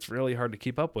 it's really hard to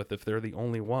keep up with if they're the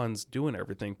only ones doing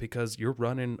everything, because you're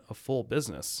running a full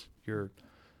business.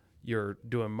 You're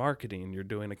doing marketing, you're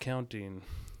doing accounting,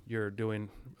 you're doing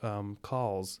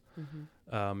calls,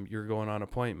 mm-hmm. You're going on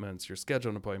appointments, you're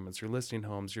scheduling appointments, you're listing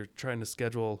homes, you're trying to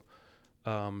schedule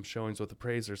showings with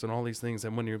appraisers and all these things.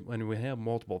 And when we have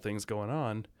multiple things going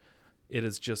on, it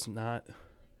is just not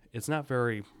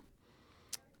very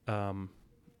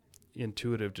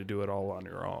intuitive to do it all on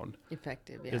your own.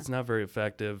 Effective, yeah. It's not very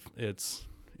effective. It's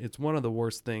one of the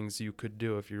worst things you could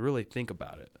do if you really think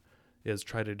about it, is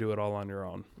try to do it all on your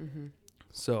own. Mm-hmm.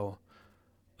 So,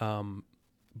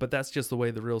 but that's just the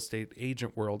way the real estate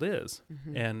agent world is.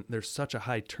 Mm-hmm. And there's such a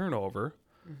high turnover,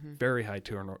 mm-hmm. very high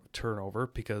turnover,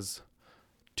 because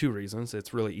two reasons.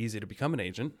 It's really easy to become an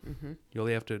agent. Mm-hmm. You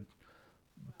only have to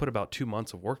put about 2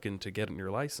 months of work in to get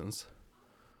your license.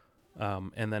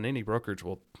 And then any brokerage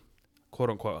will,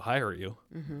 quote unquote, hire you.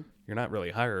 Mm-hmm. You're not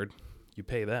really hired. You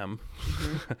pay them.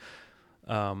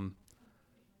 Mm-hmm.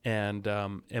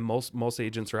 And most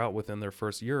agents are out within their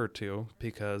first year or two,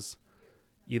 because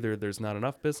either there's not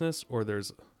enough business or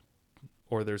there's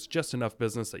just enough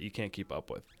business that you can't keep up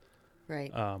with.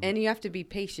 Right. And you have to be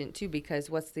patient too, because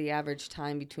what's the average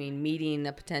time between meeting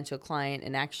a potential client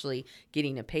and actually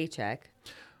getting a paycheck?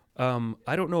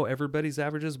 I don't know everybody's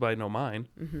averages, but I know mine.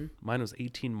 Mm-hmm. Mine was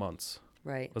 18 months.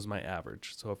 Right. Was my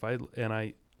average. So if I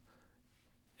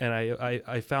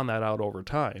found that out over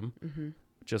time. Mm-hmm.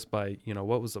 Just by,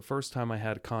 what was the first time I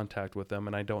had contact with them,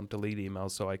 and I don't delete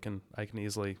emails, so I can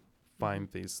easily find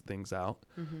mm-hmm. these things out.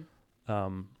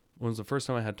 Mm-hmm. When was the first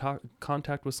time I had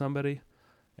contact with somebody,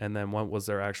 and then what was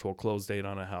their actual close date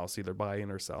on a house, either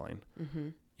buying or selling. Mm-hmm.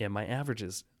 And my average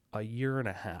is a year and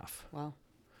a half. Wow.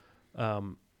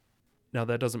 Now,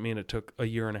 that doesn't mean it took a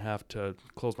year and a half to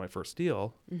close my first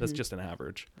deal. That's just an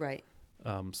average. Right.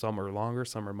 Some are longer,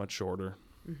 some are much shorter.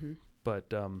 But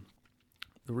the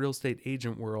real estate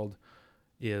agent world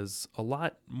is a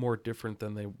lot more different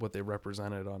than what they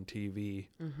represented on TV.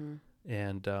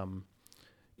 And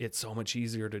it's so much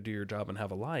easier to do your job and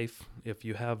have a life if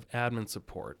you have admin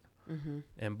support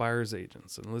and buyer's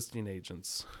agents and listing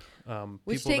agents.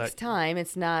 Which takes time.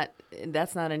 That's not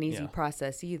an easy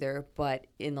process either. But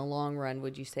in the long run,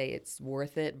 would you say it's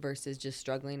worth it versus just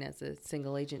struggling as a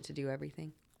single agent to do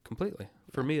everything? Completely.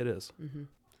 For me, it is.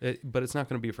 But it's not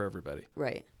going to be for everybody.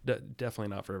 Right. Definitely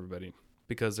not for everybody,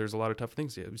 because there's a lot of tough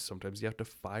things. Sometimes you have to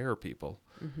fire people,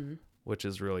 which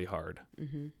is really hard.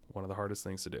 One of the hardest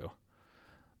things to do.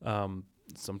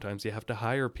 Sometimes you have to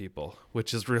hire people,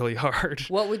 which is really hard.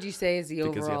 What would you say is the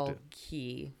overall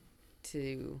key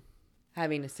to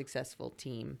having a successful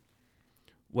team?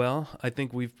 Well, I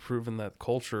think we've proven that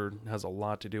culture has a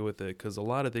lot to do with it, because a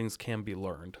lot of things can be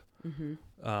learned.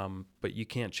 But you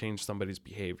can't change somebody's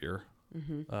behavior.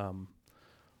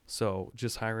 So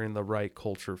just hiring the right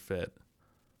culture fit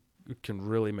can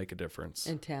really make a difference.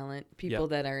 And talent, people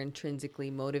that are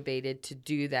intrinsically motivated to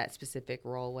do that specific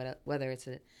role, whether it's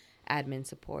an admin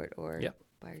support or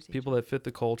buyer's agent. People that fit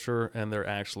the culture and they're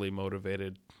actually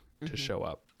motivated to show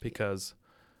up, because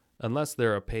unless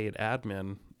they're a paid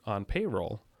admin on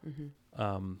payroll,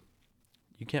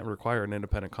 you can't require an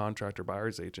independent contractor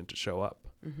buyer's agent to show up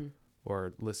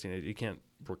or listing agent. You can't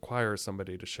require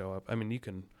somebody to show up. I mean, you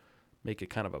can make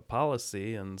it kind of a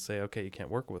policy and say, okay, you can't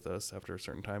work with us after a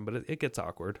certain time, but it gets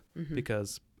awkward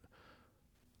because,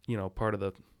 part of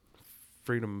the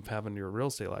freedom of having your real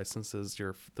estate license is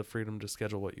the freedom to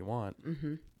schedule what you want.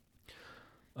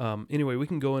 Anyway, we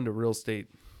can go into real estate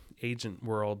agent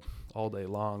world all day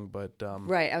long, but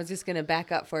right. I was just going to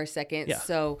back up for a second.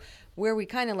 So where we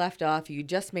kind of left off, you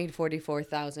just made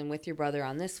 $44,000 with your brother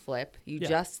on this flip. You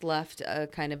just left a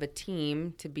kind of a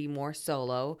team to be more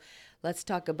solo. Let's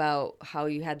talk about how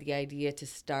you had the idea to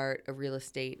start a real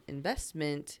estate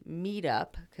investment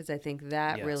meetup, because I think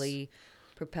that really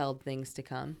propelled things to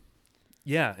come.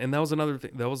 Yeah, and that was another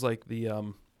thing. That was like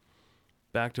the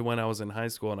back to when I was in high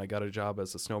school and I got a job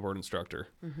as a snowboard instructor.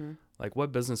 Like,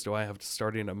 what business do I have to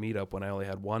starting a meetup when I only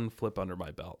had one flip under my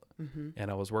belt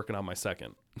and I was working on my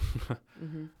second?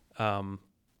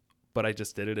 But I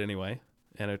just did it anyway,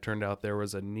 and it turned out there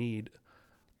was a need.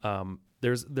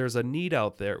 There's a need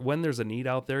out there. When there's a need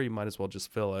out there, you might as well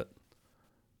just fill it,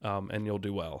 and you'll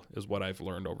do well, is what I've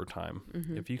learned over time.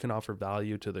 If you can offer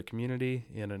value to the community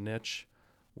in a niche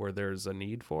where there's a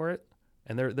need for it,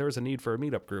 and there was a need for a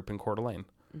meetup group in Coeur d'Alene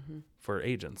for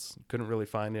agents. Couldn't really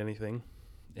find anything,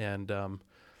 and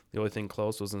the only thing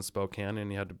close was in Spokane,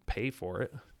 and you had to pay for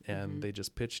it, and they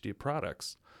just pitched you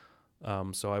products.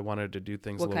 So I wanted to do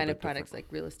things a little bit different. What kind of products? Like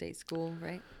real estate school,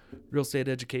 right? Real estate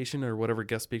education, or whatever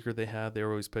guest speaker they had. They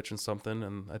were always pitching something,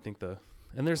 and I think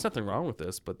and there's nothing wrong with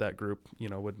this, but that group,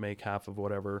 would make half of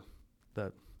whatever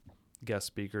that guest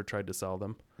speaker tried to sell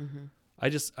them.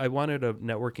 I wanted a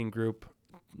networking group,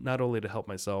 not only to help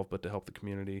myself, but to help the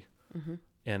community,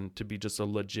 and to be just a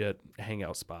legit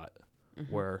hangout spot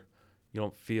where you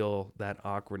don't feel that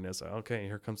awkwardness. Okay,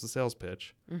 here comes the sales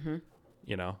pitch.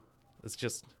 It's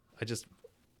just, I just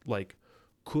like,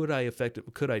 could I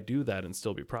do that and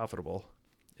still be profitable?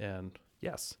 And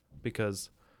yes, because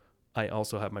I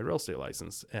also have my real estate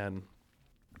license, and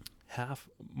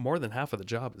more than half of the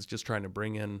job is just trying to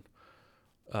bring in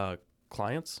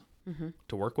clients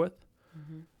to work with.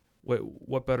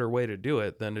 What better way to do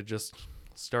it than to just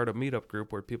start a meetup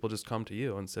group where people just come to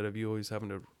you instead of you always having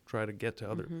to try to get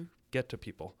to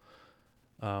people.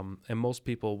 And most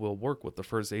people will work with the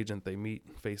first agent they meet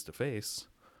face to face.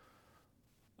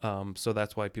 So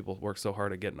that's why people work so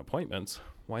hard at getting appointments.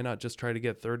 Why not just try to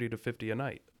get 30 to 50 a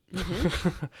night,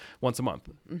 once a month,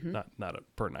 not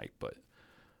per night, but.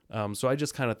 So I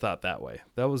just kind of thought that way.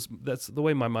 That's the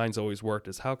way my mind's always worked,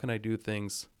 is how can I do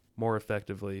things more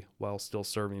effectively while still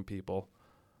serving people,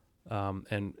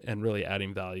 and really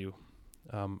adding value.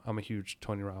 I'm a huge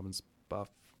Tony Robbins buff,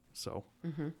 so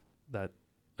that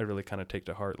I really kind of take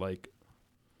to heart, like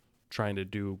trying to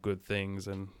do good things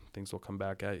and things will come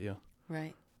back at you.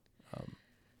 Right.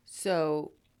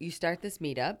 So you start this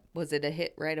meetup. Was it a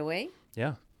hit right away?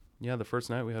 Yeah. The first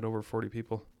night we had over 40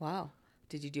 people. Wow.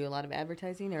 Did you do a lot of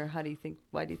advertising, or why do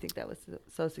you think that was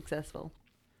so successful?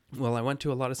 Well, I went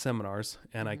to a lot of seminars,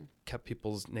 and I kept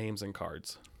people's names and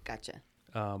cards. Gotcha.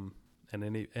 And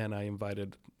I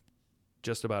invited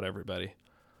just about everybody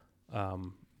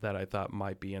that I thought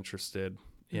might be interested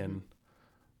in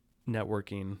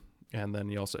networking. And then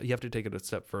you have to take it a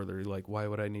step further. You're like, why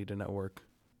would I need to network?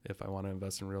 if I want to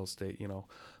invest in real estate,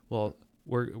 well,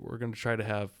 we're going to try to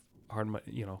have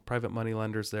private money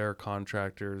lenders there,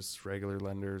 contractors, regular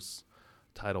lenders,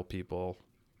 title people,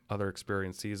 other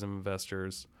experienced seasoned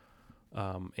investors,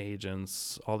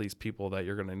 agents, all these people that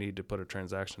you're going to need to put a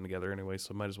transaction together anyway.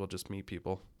 So might as well just meet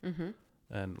people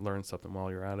and learn something while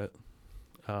you're at it.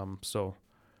 So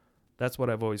that's what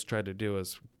I've always tried to do,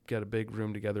 is get a big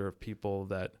room together of people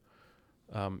that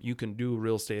you can do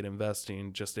real estate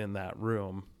investing just in that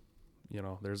room.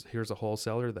 Here's a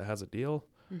wholesaler that has a deal.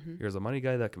 Here's a money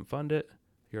guy that can fund it.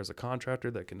 Here's a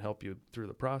contractor that can help you through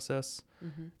the process.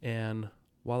 And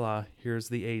voila, here's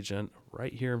the agent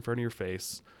right here in front of your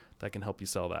face that can help you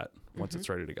sell that once it's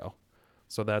ready to go.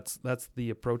 So that's the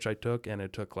approach I took, and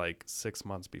it took like 6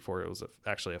 months before it was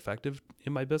actually effective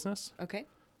in my business. Okay.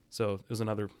 So it was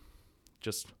another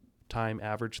just time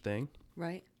average thing.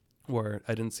 Right. Where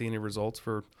I didn't see any results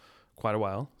for quite a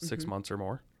while, 6 months or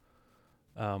more.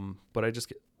 But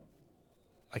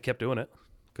I kept doing it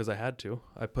because I had to.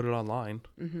 I put it online,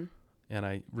 and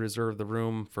I reserved the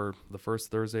room for the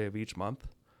first Thursday of each month.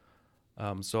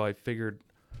 So I figured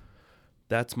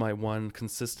that's my one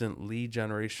consistent lead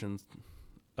generation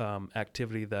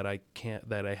activity that I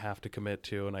have to commit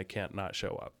to, and I can't not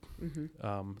show up.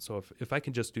 So if I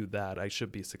can just do that, I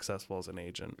should be successful as an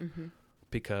agent,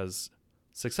 because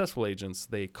successful agents,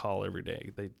 they call every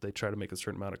day. They try to make a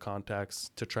certain amount of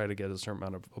contacts to try to get a certain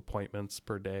amount of appointments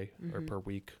per day or per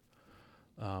week.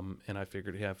 And I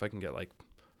figured, if I can get like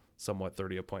somewhat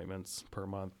 30 appointments per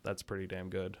month, that's pretty damn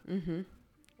good.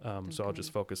 So I'll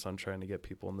just focus on trying to get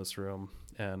people in this room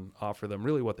and offer them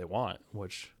really what they want,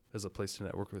 which is a place to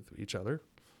network with each other,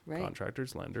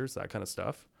 contractors, lenders, that kind of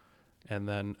stuff. And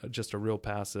then just a real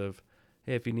passive,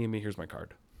 hey, if you need me, here's my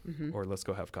card, or let's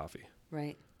go have coffee.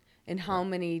 Right. And how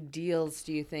many deals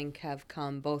do you think have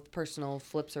come, both personal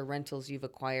flips or rentals you've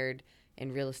acquired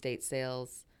in real estate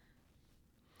sales?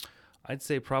 I'd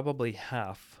say probably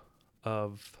half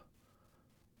of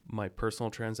my personal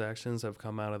transactions have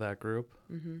come out of that group.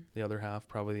 The other half,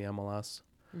 probably the MLS.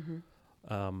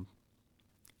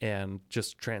 And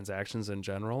just transactions in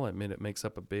general, I mean, it makes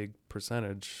up a big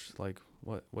percentage. Like,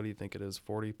 what do you think it is,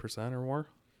 40% or more?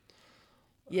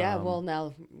 Yeah, well,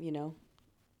 now,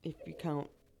 if you count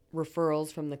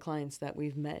referrals from the clients that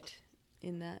we've met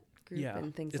in that group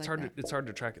and things like that. It's hard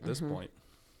to track at this point,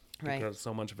 because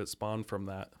so much of it spawned from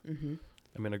that.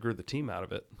 I mean, I grew the team out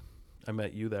of it. I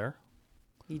met you there.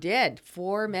 You did,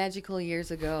 4 magical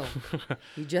years ago.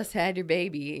 You just had your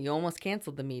baby. You almost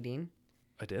canceled the meeting.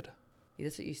 I did.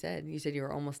 That's what you said. You said you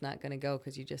were almost not going to go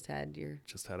because you just had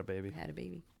a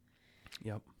baby.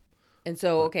 Yep. And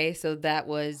so, so that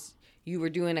was, you were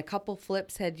doing a couple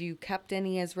flips. Had you kept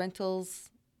any as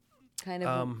rentals kind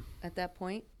of at that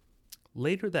point?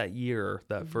 Later that year,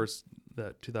 that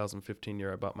 2015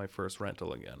 year, I bought my first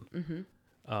rental again.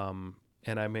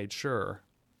 And I made sure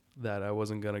that I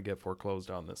wasn't going to get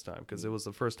foreclosed on this time, because it was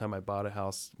the first time I bought a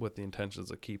house with the intentions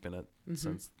of keeping it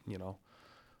since,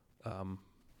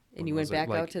 and you went back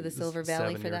out to the Silver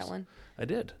Valley for that one? I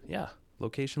did, yeah.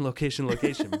 Location.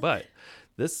 But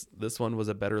this one was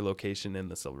a better location in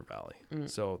the Silver Valley.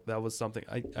 So that was something,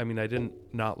 I mean, I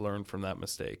didn't not learn from that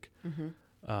mistake. And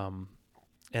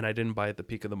I didn't buy at the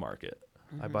peak of the market.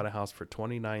 I bought a house for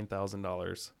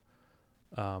 $29,000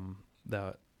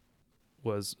 that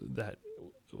was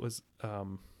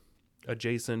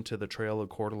adjacent to the trail of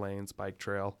Coeur d'Alene's bike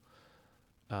trail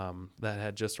that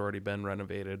had just already been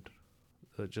renovated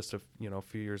just a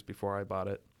few years before I bought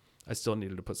it. I still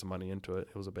needed to put some money into it.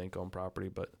 It was a bank-owned property,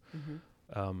 but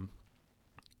and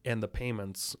the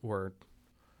payments were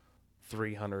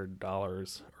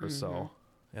 $300 or so,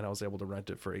 and I was able to rent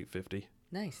it for $850.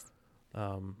 Nice.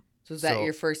 So was that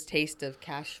your first taste of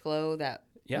cash flow that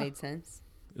made sense?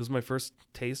 It was my first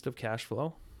taste of cash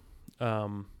flow,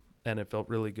 and it felt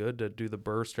really good to do the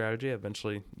BRRRR strategy. I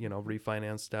eventually,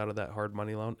 refinanced out of that hard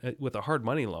money loan. With a hard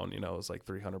money loan, it was like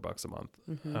 $300 a month,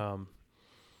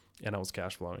 and I was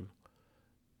cash flowing.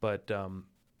 But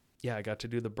I got to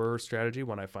do the BRRRR strategy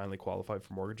when I finally qualified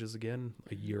for mortgages again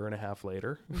a year and a half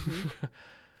later,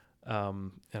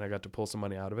 and I got to pull some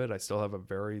money out of it. I still have a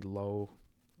very low.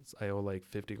 I owe like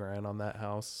 $50,000 on that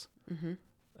house.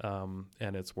 And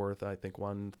it's worth, I think,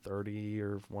 $130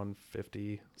 or $150, something like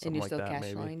that. And you're still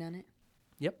cash flowing on it?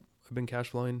 Yep, I've been cash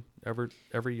flowing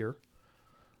every year.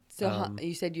 So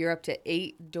you said you're up to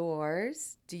 8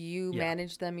 doors. Do you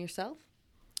manage them yourself?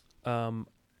 My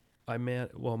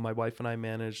wife and I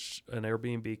manage an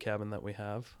Airbnb cabin that we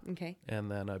have. Okay.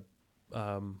 And then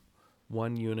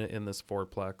one unit in this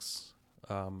fourplex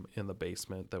in the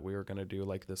basement that we were going to do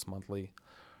like this monthly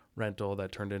rental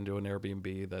that turned into an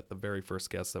Airbnb that the very first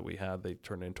guest that we had, they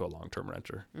turned into a long-term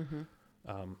renter.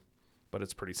 But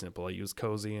it's pretty simple. I use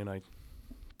Cozy and I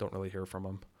don't really hear from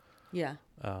them. Yeah.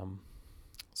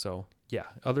 So yeah,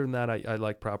 other than that, I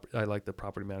like the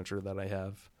property manager that I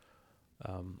have.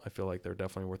 I feel like they're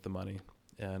definitely worth the money,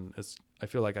 and I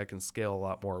feel like I can scale a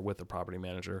lot more with the property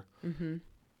manager.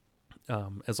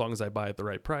 As long as I buy at the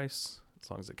right price,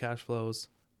 as long as it cash flows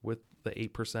with the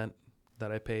 8%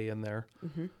 that I pay in there,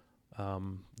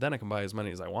 then I can buy as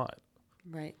many as I want.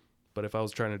 Right. But if I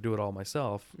was trying to do it all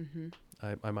myself,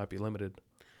 I might be limited.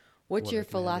 What's your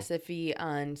philosophy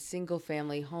on single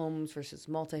family homes versus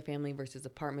multifamily versus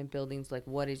apartment buildings? Like,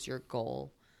 what is your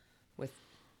goal with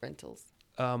rentals?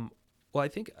 Well, I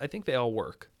think they all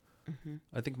work.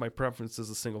 I think my preference is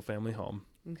a single family home.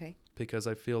 Okay. Because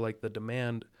I feel like the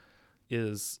demand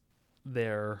is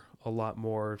there a lot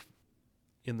more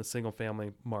in the single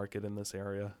family market in this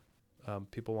area.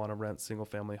 People want to rent single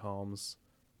family homes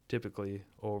typically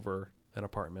over an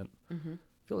apartment. I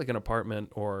feel like an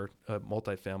apartment or a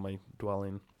multifamily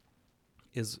dwelling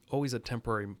is always a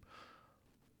temporary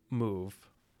move,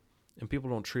 and people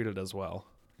don't treat it as well.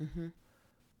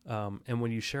 And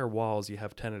when you share walls, you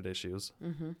have tenant issues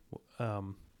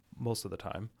most of the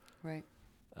time. Right.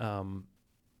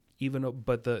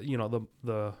 But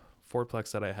the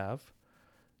fourplex that I have,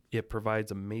 it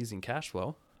provides amazing cash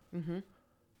flow.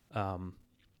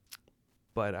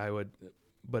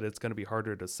 But it's going to be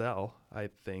harder to sell, I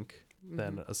think,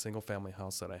 than a single family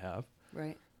house that I have.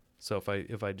 Right. So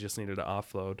if I just needed to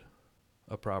offload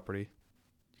a property,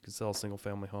 you can sell a single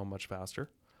family home much faster.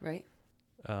 Right.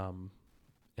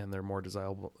 And they're more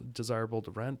desirable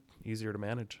to rent, easier to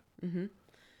manage.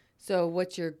 So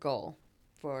what's your goal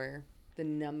for the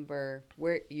number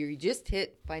where you just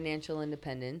hit financial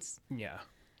independence? Yeah.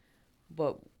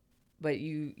 But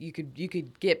you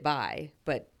could get by,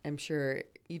 but I'm sure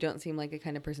you don't seem like a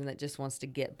kind of person that just wants to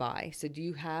get by. So do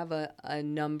you have a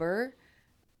number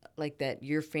like that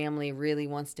your family really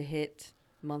wants to hit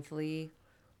monthly?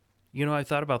 I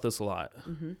thought about this a lot,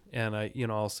 and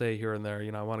I'll say here and there,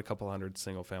 I want a couple hundred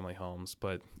single family homes,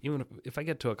 but even if I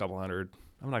get to a couple hundred,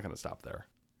 I'm not going to stop there.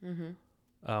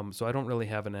 So I don't really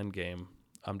have an end game.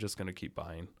 I'm just going to keep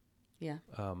buying. Yeah.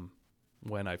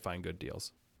 When I find good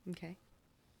deals. Okay.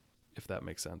 If that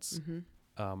makes sense.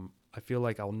 I feel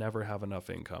like I'll never have enough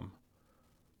income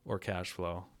or cash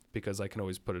flow because I can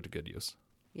always put it to good use.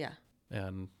 Yeah.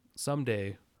 And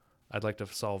someday I'd like to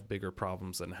solve bigger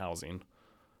problems than housing.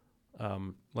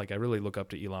 Like I really look up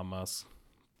to Elon Musk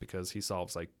because he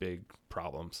solves like big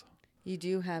problems. You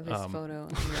do have his photo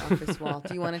on your office wall.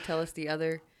 Do you want to tell us the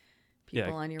other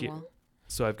people on your wall?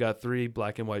 So I've got 3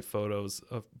 black and white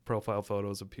profile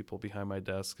photos of people behind my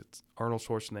desk. It's Arnold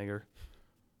Schwarzenegger,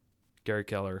 Gary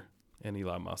Keller, and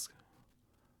Elon Musk.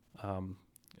 And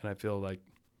I feel like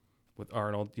with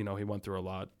Arnold, he went through a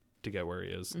lot to get where he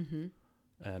is,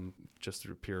 and just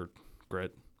through pure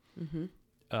grit.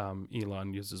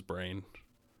 Elon used his brain,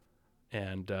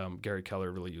 and Gary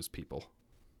Keller really used people.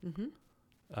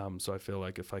 So I feel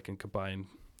like if I can combine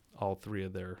all 3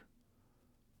 of their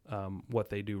what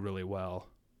they do really well,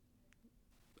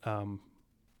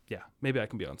 maybe I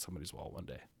can be on somebody's wall one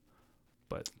day.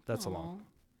 But that's a long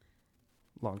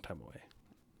time away.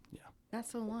 Yeah. Not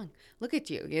so long. Look at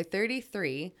you. You're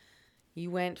 33.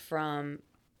 You went from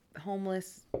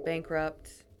homeless,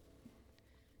 bankrupt,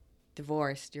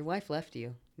 divorced. Your wife left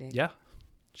you, Nick. Yeah,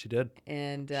 she did.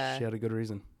 And she had a good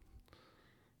reason.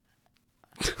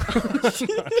 Just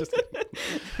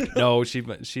kidding. No, she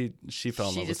fell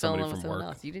in love with somebody from work.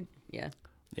 Else. You did, yeah.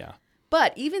 Yeah.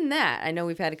 But even that, I know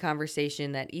we've had a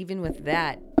conversation that even with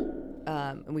that,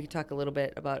 and we could talk a little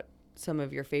bit about some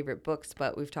of your favorite books,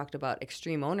 but we've talked about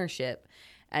extreme ownership.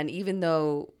 And even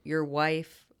though your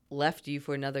wife left you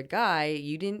for another guy,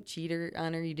 you didn't cheat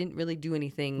on her. You didn't really do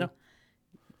anything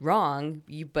wrong,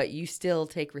 but you still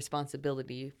take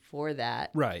responsibility for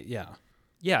that. Right, yeah.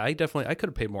 Yeah, I could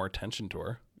have paid more attention to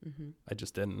her. I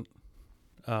just didn't.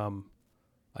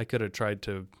 I could have tried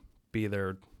to be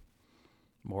there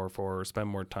more for her, spend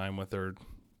more time with her,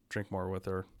 drink more with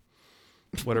her.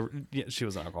 Whatever. Yeah, she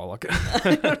was an alcoholic.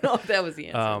 I don't know if that was the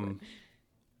answer.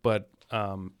 But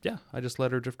I just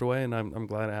let her drift away, and I'm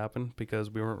glad it happened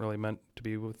because we weren't really meant to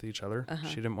be with each other.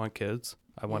 She didn't want kids.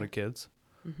 I wanted kids.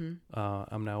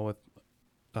 I'm now with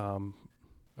a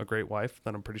great wife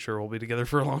that I'm pretty sure we'll be together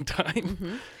for a long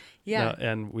time. Yeah.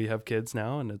 And we have kids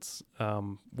now, and it's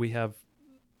we have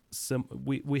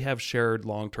shared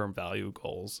long-term value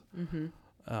goals.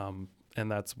 And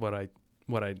that's what I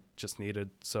just needed.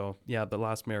 So yeah, the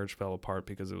last marriage fell apart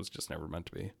because it was just never meant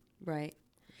to be. Right.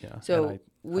 Yeah. So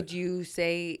would you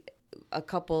say a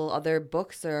couple other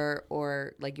books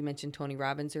or like you mentioned Tony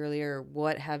Robbins earlier,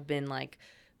 what have been like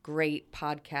great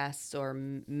podcasts or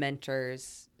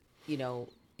mentors,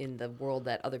 in the world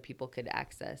that other people could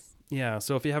access? Yeah.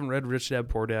 So if you haven't read Rich Dad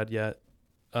Poor Dad yet,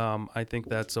 I think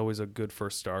that's always a good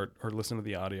first start, or listen to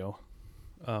the audio,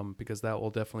 because that will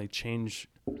definitely change.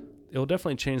 It will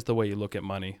definitely change the way you look at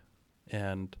money,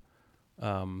 and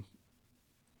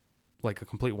like a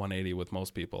complete 180 with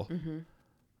most people.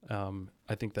 Mm-hmm.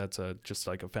 I think that's just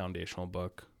like a foundational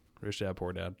book, Rich Dad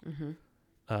Poor Dad.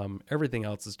 Mm-hmm. Everything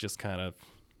else is just kind of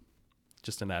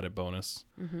just an added bonus.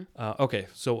 Mm-hmm. Okay,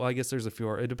 so I guess there's a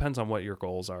few. It depends on what your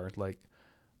goals are. Like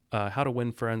How to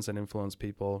Win Friends and Influence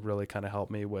People really kind of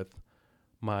helped me with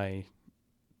my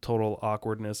total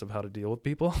awkwardness of how to deal with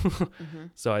people. Mm-hmm.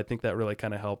 So I think that really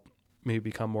kind of helped me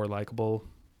become more likable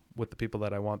with the people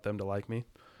that I want them to like me.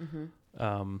 Mm-hmm.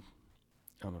 I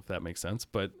don't know if that makes sense,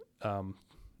 but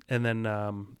and then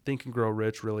Think and Grow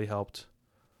Rich really helped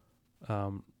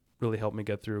me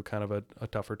get through kind of a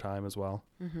tougher time as well.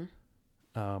 Mm-hmm.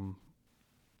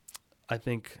 I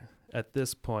think at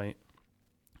this point,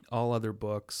 all other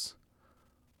books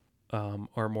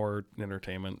are more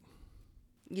entertainment.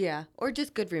 Yeah, or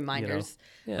just good reminders,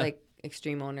 Yeah. like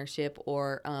Extreme Ownership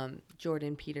or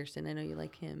Jordan Peterson. I know you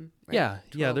like him. Right? Yeah,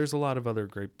 12. there's a lot of other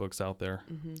great books out there.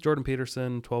 Mm-hmm. Jordan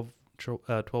Peterson, 12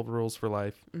 Rules for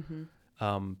Life. Mm-hmm.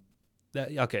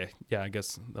 I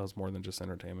guess that was more than just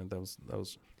entertainment. That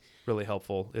was really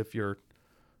helpful if you're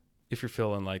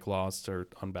feeling like lost or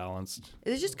unbalanced.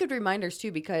 It's just good reminders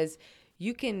too, because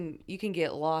you can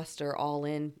get lost or all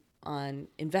in on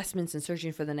investments and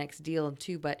searching for the next deal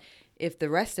too. But if the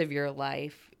rest of your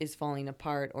life is falling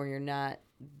apart, or you're not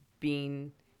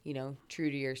being, true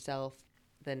to yourself,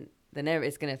 then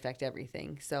it's going to affect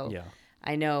everything. So Yeah.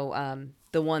 I know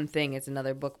The One Thing is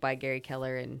another book by Gary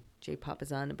Keller and Jay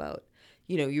Papasan about,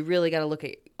 you really got to look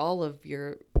at all of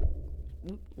your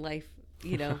life,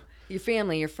 your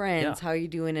family, your friends, how you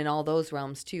doing in all those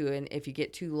realms too. And if you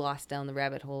get too lost down the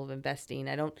rabbit hole of investing,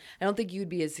 I don't think you'd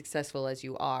be as successful as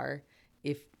you are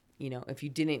if you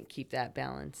didn't keep that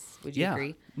balance. Would you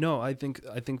agree? No, I think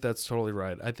that's totally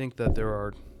right. I think that there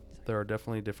are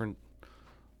definitely different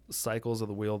cycles of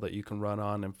the wheel that you can run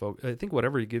on and focus. I think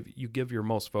whatever you give your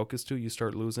most focus to, you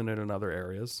start losing it in other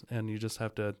areas, and you just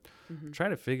have to try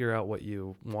to figure out what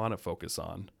you want to focus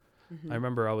on. I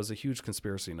remember I was a huge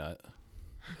conspiracy nut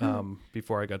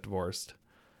before I got divorced,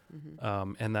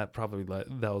 and that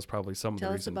was probably some of the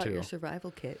reason too. Tell us about your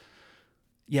survival kit.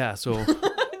 Yeah, so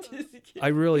I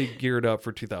really geared up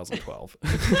for 2012.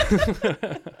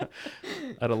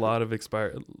 Had a lot of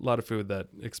food that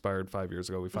expired 5 years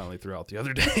ago. We finally threw out the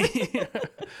other day.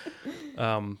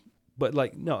 But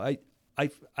like, no,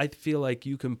 I feel like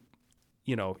you can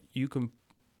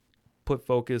put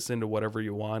focus into whatever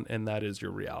you want, and that is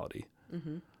your reality.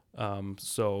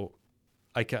 So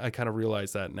I kind of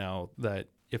realize that now, that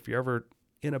if you're ever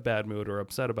in a bad mood or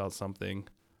upset about something,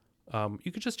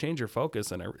 you could just change your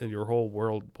focus, and your whole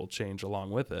world will change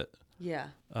along with it. Yeah.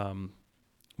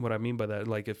 What I mean by that,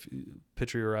 like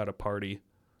picture you're at a party,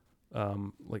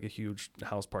 like a huge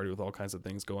house party with all kinds of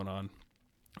things going on,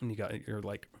 and you got your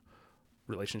like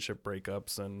relationship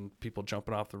breakups and people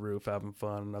jumping off the roof having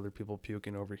fun, and other people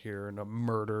puking over here, and a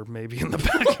murder maybe in the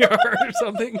backyard or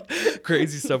something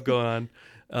crazy stuff going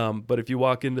on. But if you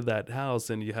walk into that house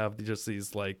and you have just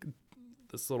these like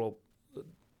this little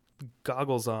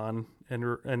goggles on,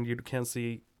 and you can't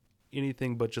see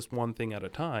anything but just one thing at a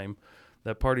time,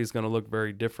 that party is going to look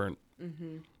very different.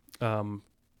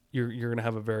 You're going to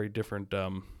have a very different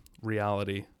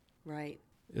reality, right,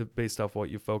 based off what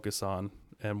you focus on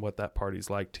and what that party's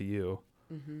like to you.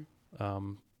 I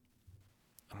don't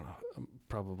know, I'm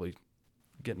probably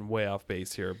getting way off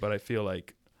base here, but I feel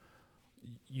like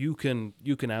you can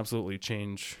absolutely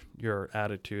change your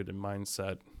attitude and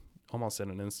mindset almost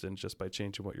in an instant just by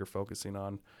changing what you're focusing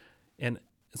on. And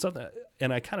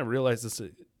I kind of realized this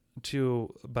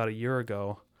too about a year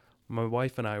ago. My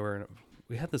wife and I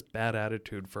we had this bad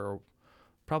attitude for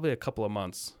probably a couple of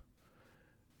months,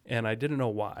 and I didn't know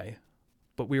why,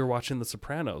 but we were watching The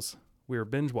Sopranos. We were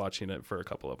binge watching it for a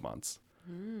couple of months.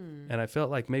 And I felt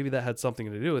like maybe that had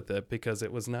something to do with it, because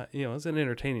it was not, it was an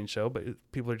entertaining show, but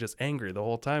people are just angry the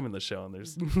whole time in the show. And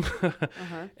there's,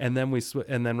 and then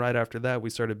and then right after that, we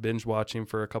started binge watching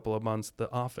for a couple of months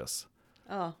The Office.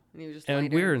 Oh, and you were just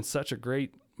and we were in such a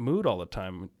great mood all the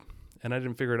time. And I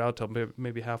didn't figure it out till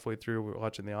maybe halfway through. We were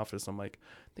watching The Office. I'm like,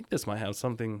 I think this might have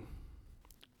something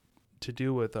to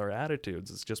do with our attitudes.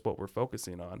 It's just what we're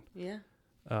focusing on. Yeah.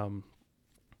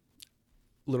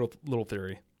 Little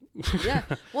theory. Yeah.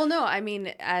 Well, no, I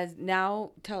mean, as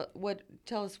now, tell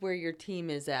us where your team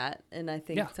is at, and I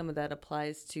think some of that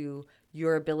applies to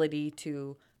your ability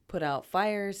to put out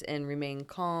fires and remain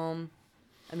calm.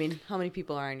 I mean, how many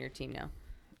people are on your team now?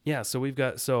 Yeah, so we've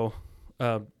got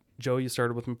Joe, you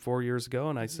started with me 4 years ago,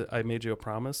 and I said I made you a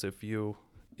promise if you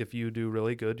do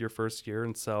really good your first year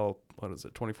and sell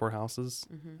 24 houses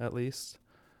at least.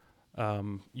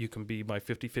 You can be my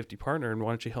 50-50 partner, and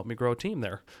why don't you help me grow a team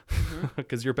there?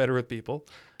 Because you're better with people.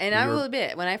 And I will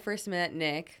admit, when I first met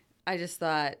Nick, I just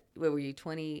thought, what were you,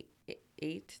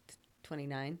 28,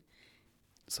 29?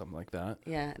 Something like that.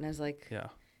 Yeah, and I was like,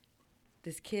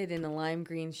 this kid in a lime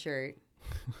green shirt,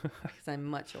 because I'm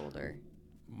much older.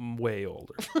 Way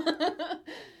older.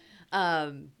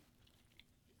 I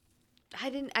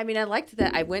liked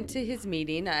that. I went to his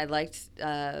meeting. I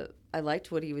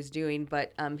liked what he was doing,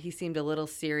 but he seemed a little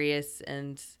serious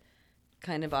and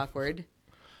kind of awkward.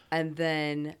 And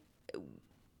then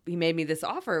he made me this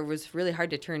offer. It was really hard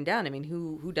to turn down. I mean,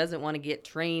 who doesn't want to get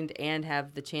trained and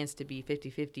have the chance to be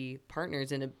 50-50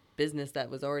 partners in a business that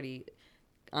was already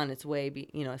on its way,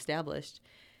 established?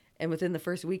 And within the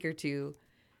first week or two,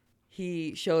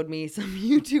 he showed me some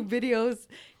YouTube videos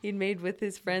he'd made with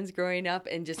his friends growing up,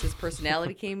 and just his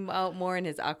personality came out more, and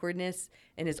his awkwardness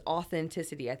and his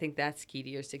authenticity. I think that's key to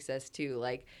your success too.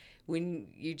 Like when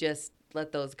you just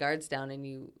let those guards down and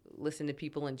you listen to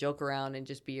people and joke around and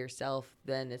just be yourself,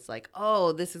 then it's like,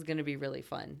 oh, this is going to be really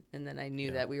fun. And then I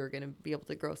knew that we were going to be able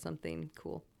to grow something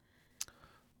cool.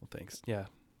 Well, thanks. Yeah.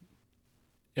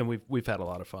 And we've had a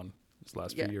lot of fun this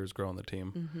last few years growing the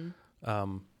team.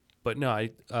 But no,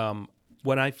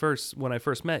 when I first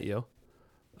met you,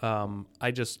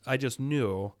 I just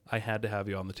knew I had to have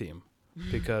you on the team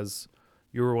because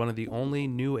you were one of the only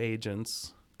new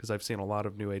agents. Because I've seen a lot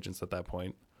of new agents at that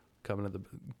point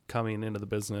coming into the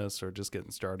business or just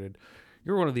getting started.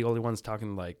 You're one of the only ones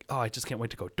talking like, oh, I just can't wait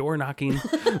to go door knocking,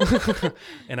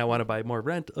 and I want to buy more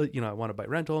I want to buy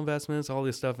rental investments, all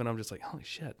this stuff, and I'm just like, holy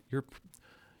shit,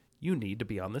 you need to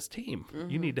be on this team.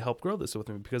 You need to help grow this with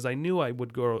me, because I knew I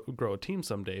would grow a team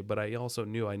someday, but I also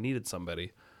knew I needed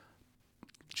somebody,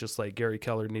 just like Gary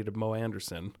Keller needed Mo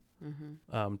Anderson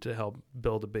to help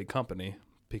build a big company,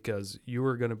 because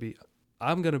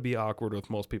I'm going to be awkward with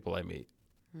most people I meet.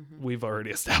 We've already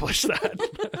established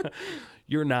that.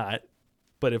 You're not,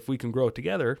 but if we can grow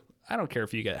together, I don't care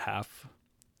if you get half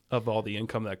of all the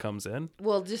income that comes in.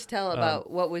 Well, just tell about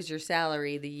what was your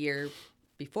salary the year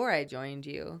before I joined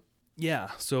you.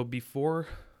 Yeah. So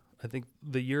I think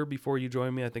the year before you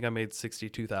joined me, I think I made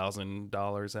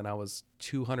 $62,000, and I was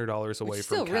 $200 away from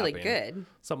still capping. Really good.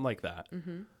 Something like that.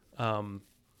 And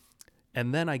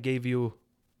then I gave you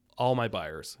all my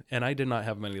buyers, and I did not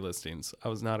have many listings. I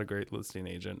was not a great listing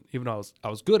agent, even though I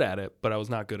was good at it, but I was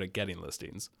not good at getting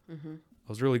listings. I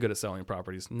was really good at selling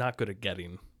properties, not good at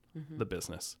getting the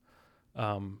business.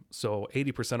 So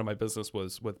 80% of my business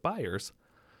was with buyers,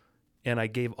 and I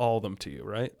gave all of them to you,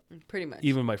 right? Pretty much.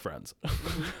 Even my friends.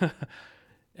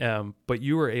 But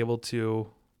you were able to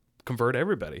convert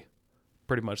everybody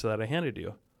pretty much that I handed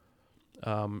you.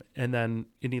 And then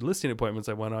any listing appointments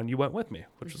I went on, you went with me,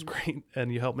 which was great.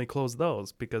 And you helped me close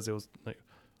those, because it was like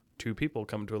 2 people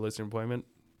coming to a listing appointment.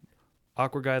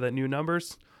 Awkward guy that knew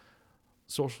numbers,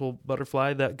 social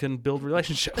butterfly that can build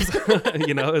relationships.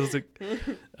 It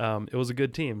was a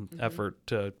good team effort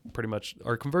to pretty much,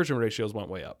 our conversion ratios went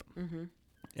way up.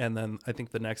 And then I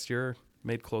think the next year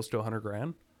made close to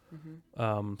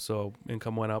 $100,000. So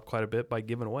income went up quite a bit by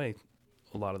giving away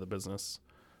a lot of the business.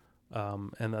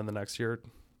 And then the next year,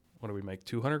 what do we make?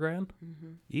 $200,000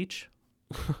 each.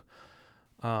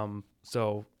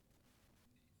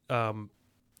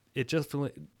 It just,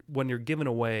 when you're giving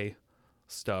away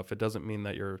stuff, it doesn't mean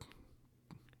that you're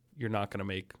not going to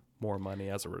make more money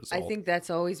as a result. I think that's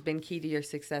always been key to your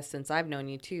success since I've known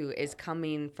you too, is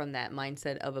coming from that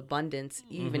mindset of abundance.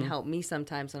 You even help me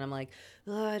sometimes when I'm like,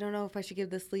 oh, I don't know if I should give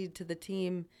this lead to the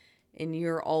team. And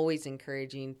you're always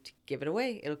encouraging to give it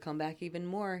away. It'll come back even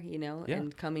more,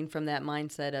 and coming from that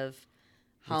mindset of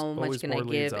how much can I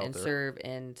give and serve.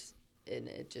 And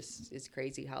it just is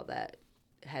crazy how that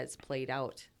has played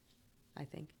out, I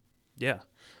think. Yeah.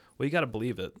 Well, you got to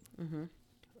believe it.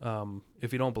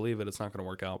 If you don't believe it, it's not going to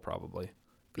work out probably.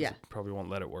 Yeah. You probably won't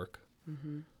let it work.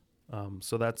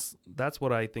 So that's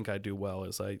what I think I do well,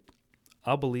 is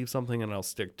I'll believe something and I'll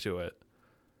stick to it.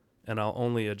 And I'll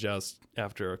only adjust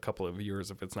after a couple of years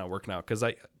if it's not working out. Because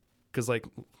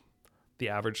the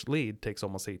average lead takes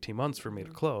almost 18 months for me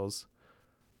to close.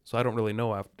 So I don't really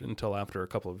know until after a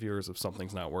couple of years if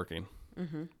something's not working,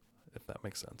 if that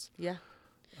makes sense. Yeah.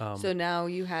 So now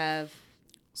you have...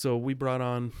 So we brought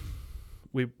on...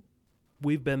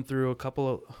 we've been through a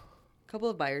couple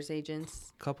of buyer's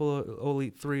agents. Only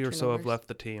 3 or so have Turnovers. left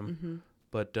the team.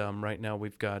 But right now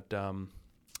we've got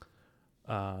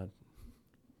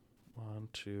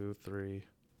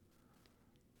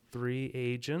 3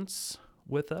 agents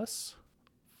with us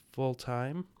full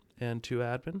time and 2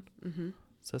 admin.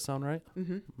 Does that sound right?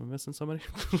 Am I missing somebody?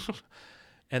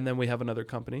 And then we have another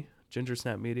company, Ginger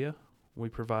Snap Media. We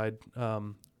provide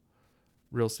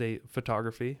real estate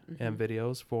photography and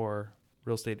videos for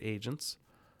real estate agents.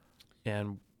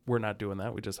 And we're not doing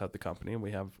that. We just have the company, and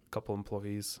we have a couple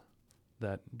employees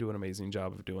that do an amazing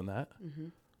job of doing that.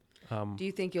 Do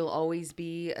you think you'll always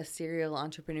be a serial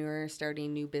entrepreneur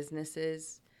starting new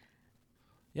businesses?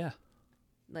 Yeah.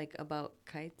 Like about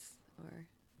kites or?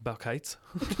 About kites?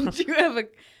 Did you have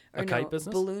a kite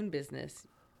business? Balloon business?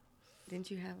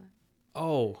 Didn't you have a?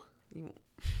 Oh.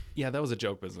 Yeah, that was a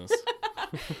joke business.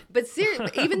 But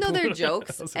seriously, even though they're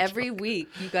jokes, every week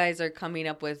you guys are coming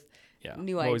up with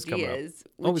new ideas.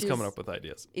 Always coming up with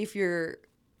ideas. If you're,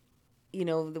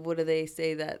 what do they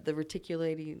say, that the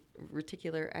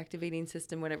reticular activating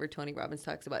system, whatever Tony Robbins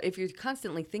talks about. If you're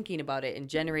constantly thinking about it and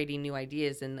generating new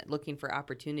ideas and looking for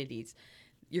opportunities,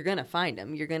 you're going to find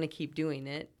them. You're going to keep doing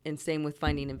it. And same with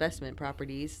finding investment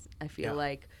properties. I feel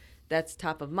like that's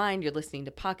top of mind. You're listening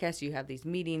to podcasts. You have these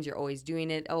meetings. You're always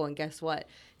doing it. Oh, and guess what?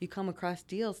 You come across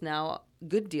deals now,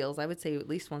 good deals, I would say at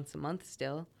least once a month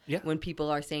still. Yeah. When people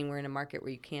are saying we're in a market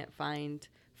where you can't find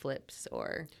flips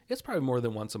or... It's probably more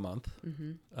than once a month.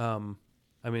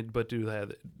 But do they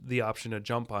have the option to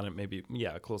jump on it? Maybe,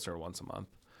 closer to once a month.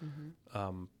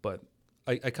 But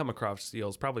I come across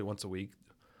deals probably once a week.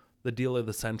 The deal of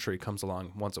the century comes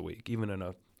along once a week, even in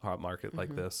a hot market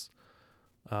like this.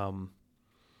 And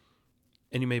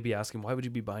you may be asking, why would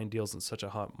you be buying deals in such a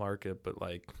hot market? But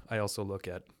I also look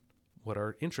at what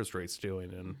are interest rates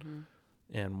doing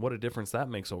and what a difference that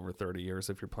makes over 30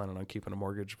 years if you're planning on keeping a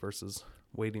mortgage versus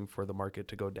waiting for the market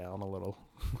to go down a little.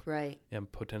 Right.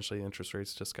 And potentially interest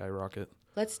rates to skyrocket.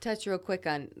 Let's touch real quick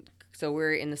on, so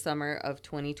we're in the summer of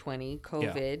 2020.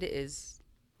 COVID is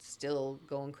still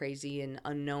going crazy and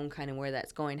unknown kind of where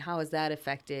that's going. How has that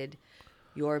affected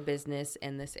your business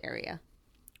in this area?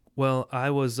 Well, I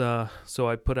was, so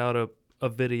I put out a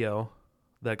video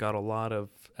that got a lot of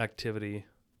activity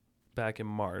back in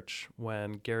March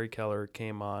when Gary Keller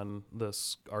came on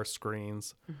our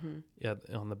screens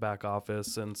on the back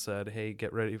office and said, hey,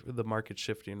 get ready. The market's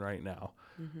shifting right now.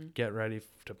 Get ready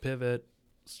to pivot,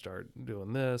 start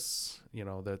doing this.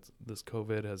 That this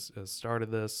COVID has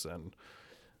started this, and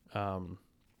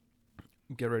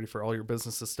get ready for all your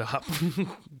business to stop,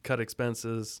 cut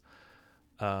expenses,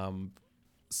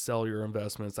 sell your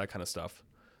investments, that kind of stuff.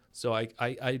 So I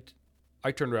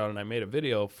turned around and I made a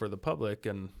video for the public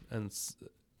and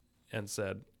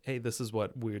said, hey, this is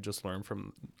what we just learned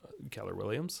from Keller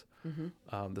Williams.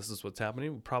 This is what's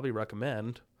happening. We probably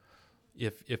recommend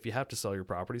if you have to sell your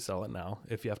property, sell it now.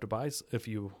 If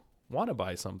you want to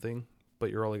buy something, but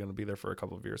you're only going to be there for a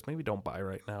couple of years, maybe don't buy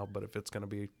right now. But if it's going to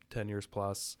be 10 years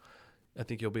plus, I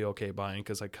think you'll be okay buying,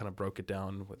 because I kind of broke it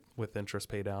down with interest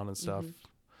pay down and stuff.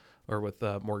 Or with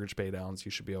mortgage pay downs,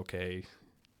 you should be okay.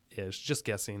 It's just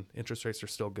guessing. Interest rates are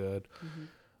still good.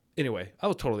 Anyway, I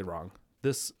was totally wrong.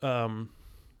 This, our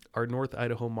North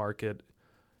Idaho market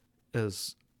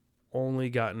has only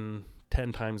gotten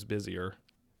 10 times busier.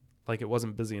 It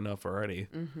wasn't busy enough already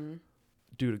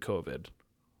due to COVID.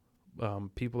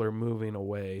 People are moving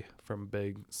away from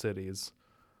big cities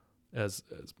as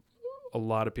a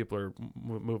lot of people are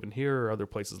moving here or other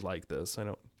places like this. I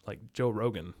know, Joe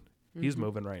Rogan, he's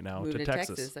moving right now to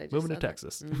Texas. Moving to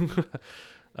Texas.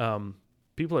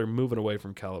 People are moving away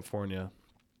from California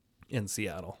and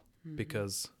Seattle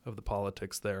because of the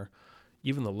politics there.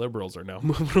 Even the liberals are now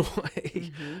moving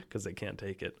away because they can't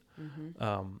take it.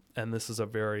 And this is a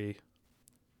very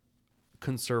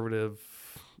conservative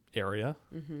area.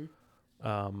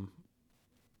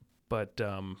 But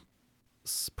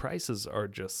prices are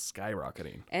just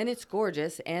skyrocketing. And it's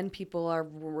gorgeous, and people are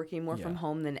working more from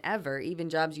home than ever. Even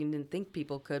jobs you didn't think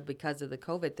people could because of the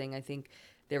COVID thing. I think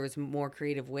there was more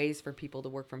creative ways for people to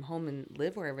work from home and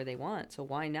live wherever they want. So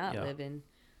why not live in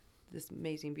this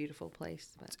amazing, beautiful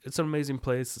place? But it's an amazing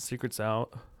place. The secret's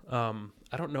out. I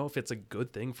don't know if it's a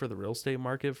good thing for the real estate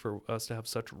market for us to have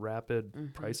such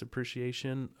rapid price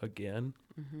appreciation again.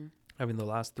 I mean, the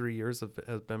last 3 years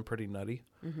have been pretty nutty.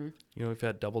 We've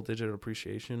had double-digit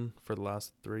appreciation for the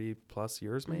last 3+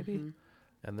 years, maybe.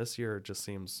 And this year it just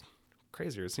seems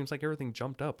crazier. It seems like everything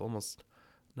jumped up almost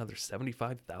another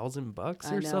 $75,000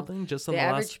 I or know. something just in The the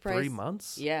average last price- 3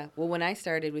 months. Yeah. Well, when I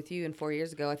started with you 4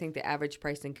 years ago, I think the average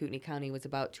price in Kootenai County was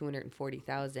about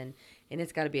 $240,000, and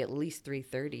it's got to be at least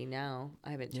 $330 now.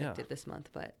 I haven't checked Yeah. it this month,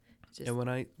 but just And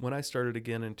when I started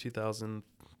again in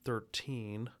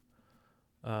 2013,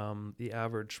 the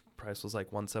average price was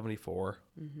like 174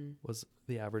 was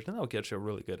the average, and that'll get you a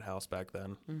really good house back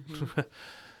then.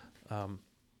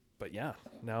 But yeah,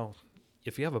 now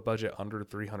if you have a budget under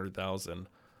 300,000,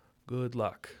 good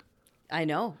luck. I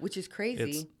know, which is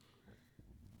crazy.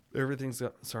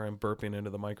 Sorry, I'm burping into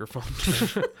the microphone.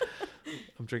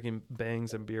 I'm drinking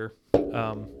Bangs and beer.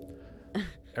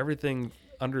 Everything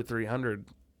under 300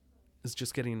 is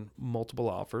just getting multiple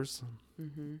offers,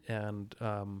 and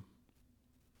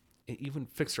even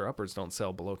fixer-uppers don't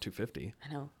sell below 250.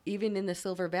 I know. Even in the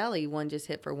Silver Valley, one just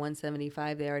hit for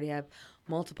 175. They already have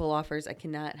multiple offers. I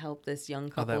cannot help this young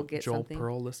couple that get Joel something.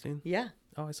 Pearl listing? Yeah.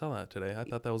 Oh, I saw that today. I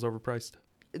thought that was overpriced.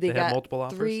 They had got multiple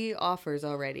offers? 3 offers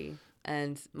already.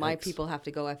 And my Yikes. people have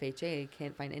to go FHA.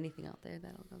 Can't find anything out there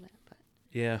that'll go that. But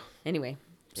Yeah. anyway.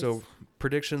 So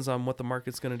predictions on what the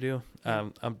market's going to do?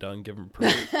 I'm done giving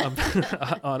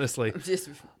honestly. Just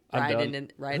I'm riding done.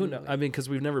 and riding. Who knows? I mean, because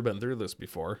we've never been through this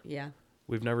before. Yeah.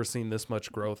 We've never seen this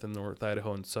much growth in North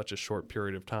Idaho in such a short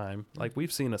period of time. Like,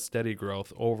 we've seen a steady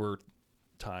growth over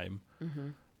time,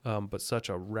 but such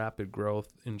a rapid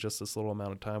growth in just this little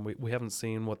amount of time. We haven't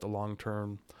seen what the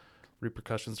long-term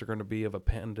repercussions are going to be of a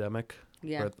pandemic.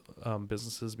 Yeah. Where,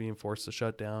 businesses being forced to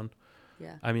shut down.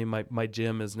 Yeah. I mean, my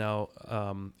gym is now,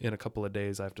 in a couple of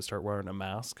days, I have to start wearing a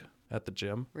mask at the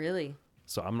gym. Really?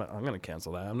 So I'm going to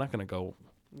cancel that. I'm not going to go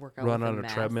Work out run with on a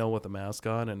mask. treadmill with a mask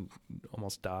on and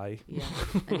almost die. Yeah.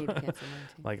 I need to cancel mine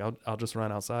too. Like, I'll just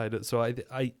run outside. So I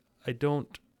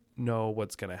don't know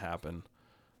what's going to happen,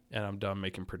 and I'm done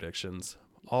making predictions.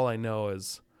 All I know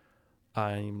is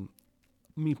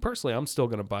me personally, I'm still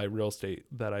going to buy real estate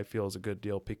that I feel is a good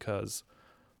deal, because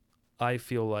I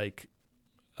feel like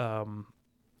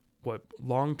what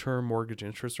long-term mortgage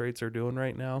interest rates are doing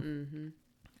right now,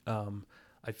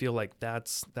 I feel like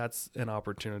that's an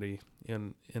opportunity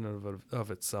in and of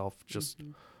itself, just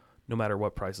no matter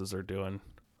what prices are doing,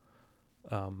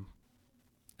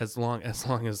 as long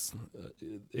as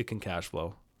it can cash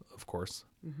flow, of course.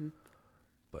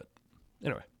 But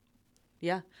anyway.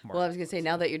 Yeah. Well, I was going to say,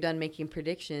 now that you're done making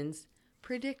predictions,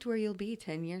 predict where you'll be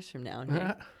 10 years from now.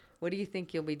 Nick. What do you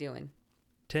think you'll be doing?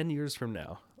 10 years from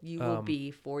now. You will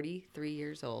be 43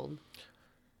 years old.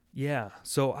 Yeah.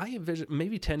 So I envision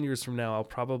maybe 10 years from now, I'll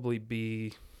probably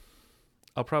be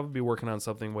working on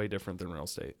something way different than real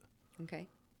estate. Okay.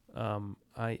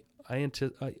 I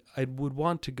would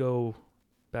want to go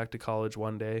back to college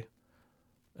one day,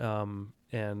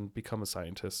 and become a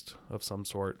scientist of some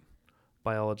sort.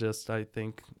 Biologist, I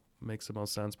think, makes the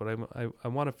most sense, but I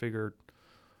want to figure,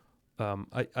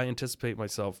 I anticipate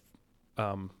myself,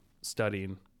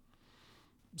 studying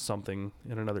something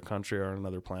in another country or on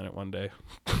another planet one day.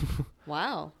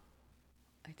 Wow.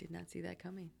 I did not see that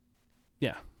coming.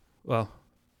 Yeah. Well,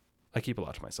 I keep a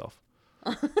lot to myself.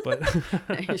 But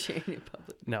Now you're sharing it in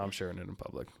public. now I'm sharing it in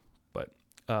public.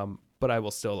 But I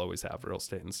will still always have real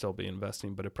estate and still be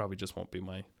investing, but it probably just won't be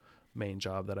my main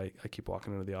job that I keep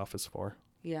walking into the office for.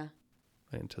 Yeah.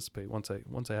 I anticipate once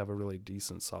I have a really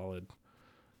decent, solid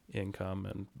income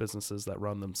and businesses that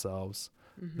run themselves,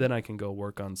 then I can go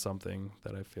work on something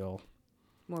that I feel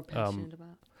More passionate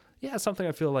about. Yeah, something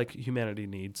I feel like humanity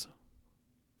needs.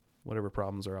 Whatever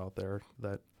problems are out there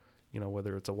that,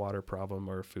 whether it's a water problem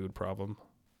or a food problem.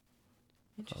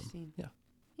 Interesting. Yeah.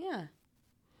 Yeah.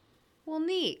 Well,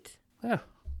 neat. Yeah.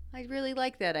 I really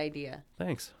like that idea.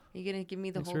 Thanks. Are you going to give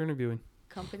me the Thanks for whole interviewing.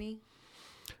 company?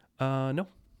 No,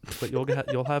 but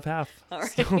you'll have half. All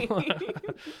right. So-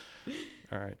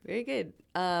 All right. Very good.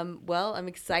 Well, I'm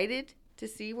excited to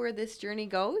see where this journey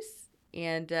goes.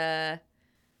 And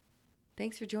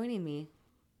thanks for joining me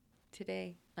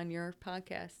today on your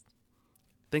podcast.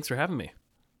 Thanks for having me.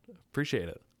 Appreciate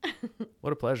it.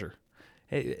 What a pleasure.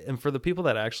 Hey, and for the people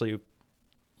that actually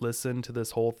listen to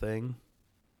this whole thing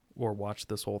or watch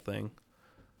this whole thing,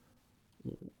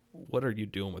 what are you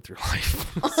doing with your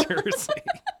life? Seriously.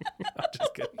 I'm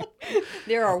just kidding.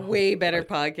 There are way better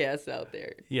podcasts out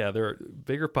there. Yeah, there are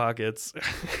bigger pockets.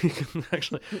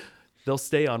 Actually, they'll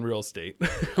stay on real estate.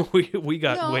 We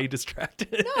got way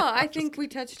distracted. No, I think we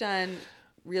touched on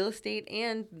real estate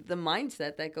and the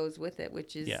mindset that goes with it,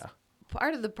 which is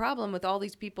part of the problem with all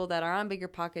these people that are on bigger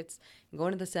pockets and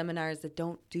going to the seminars that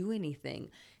don't do anything.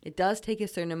 It does take a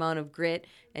certain amount of grit,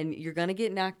 and you're going to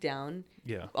get knocked down.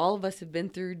 Yeah. All of us have been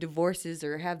through divorces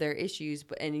or have their issues,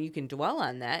 and you can dwell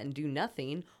on that and do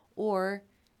nothing, or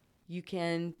you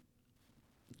can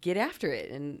get after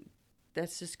it. And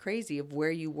that's just crazy of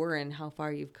where you were and how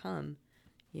far you've come,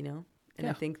 you know? And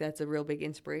I think that's a real big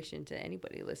inspiration to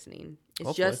anybody listening. It's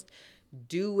Hopefully. just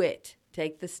do it.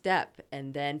 Take the step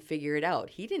and then figure it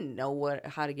out. He didn't know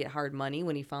how to get hard money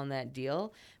when he found that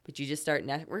deal, but you just start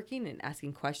networking and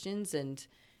asking questions and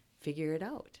figure it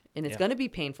out. And it's going to be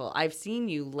painful. I've seen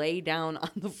you lay down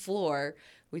on the floor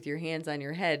with your hands on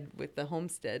your head with the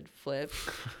homestead flip,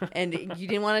 and you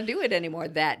didn't want to do it anymore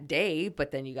that day, but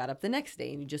then you got up the next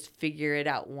day and you just figure it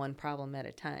out one problem at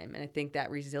a time. And I think that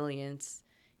resilience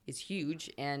is huge,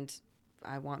 and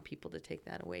I want people to take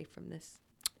that away from this.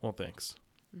 Well, thanks.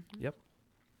 Mm-hmm. Yep.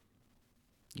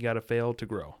 You got to fail to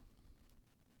grow,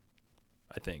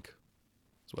 I think.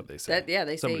 That's what they say.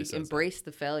 They say embrace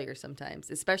the failure sometimes,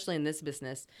 especially in this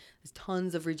business. There's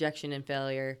tons of rejection and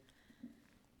failure.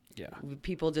 Yeah.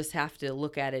 People just have to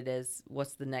look at it as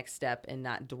what's the next step and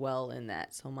not dwell in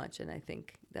that so much. And I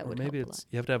think that would help a lot.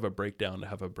 You have to have a breakdown to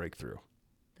have a breakthrough.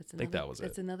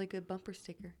 That's another good bumper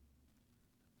sticker.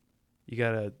 You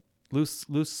got to loose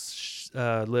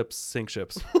lips sink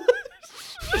ships.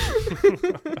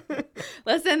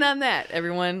 Let's end on that,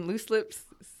 everyone. Loose lips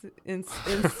and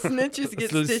snitches get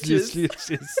stitches.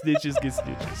 Snitches get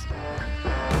stitches.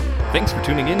 Thanks for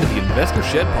tuning in to the Investor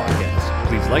Shed podcast.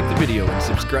 Please like the video and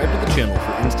subscribe to the channel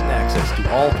for instant access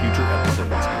to all future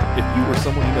episodes. If you or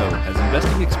someone you know has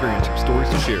investing experience or stories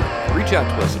to share, reach out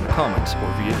to us in the comments or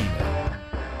via email.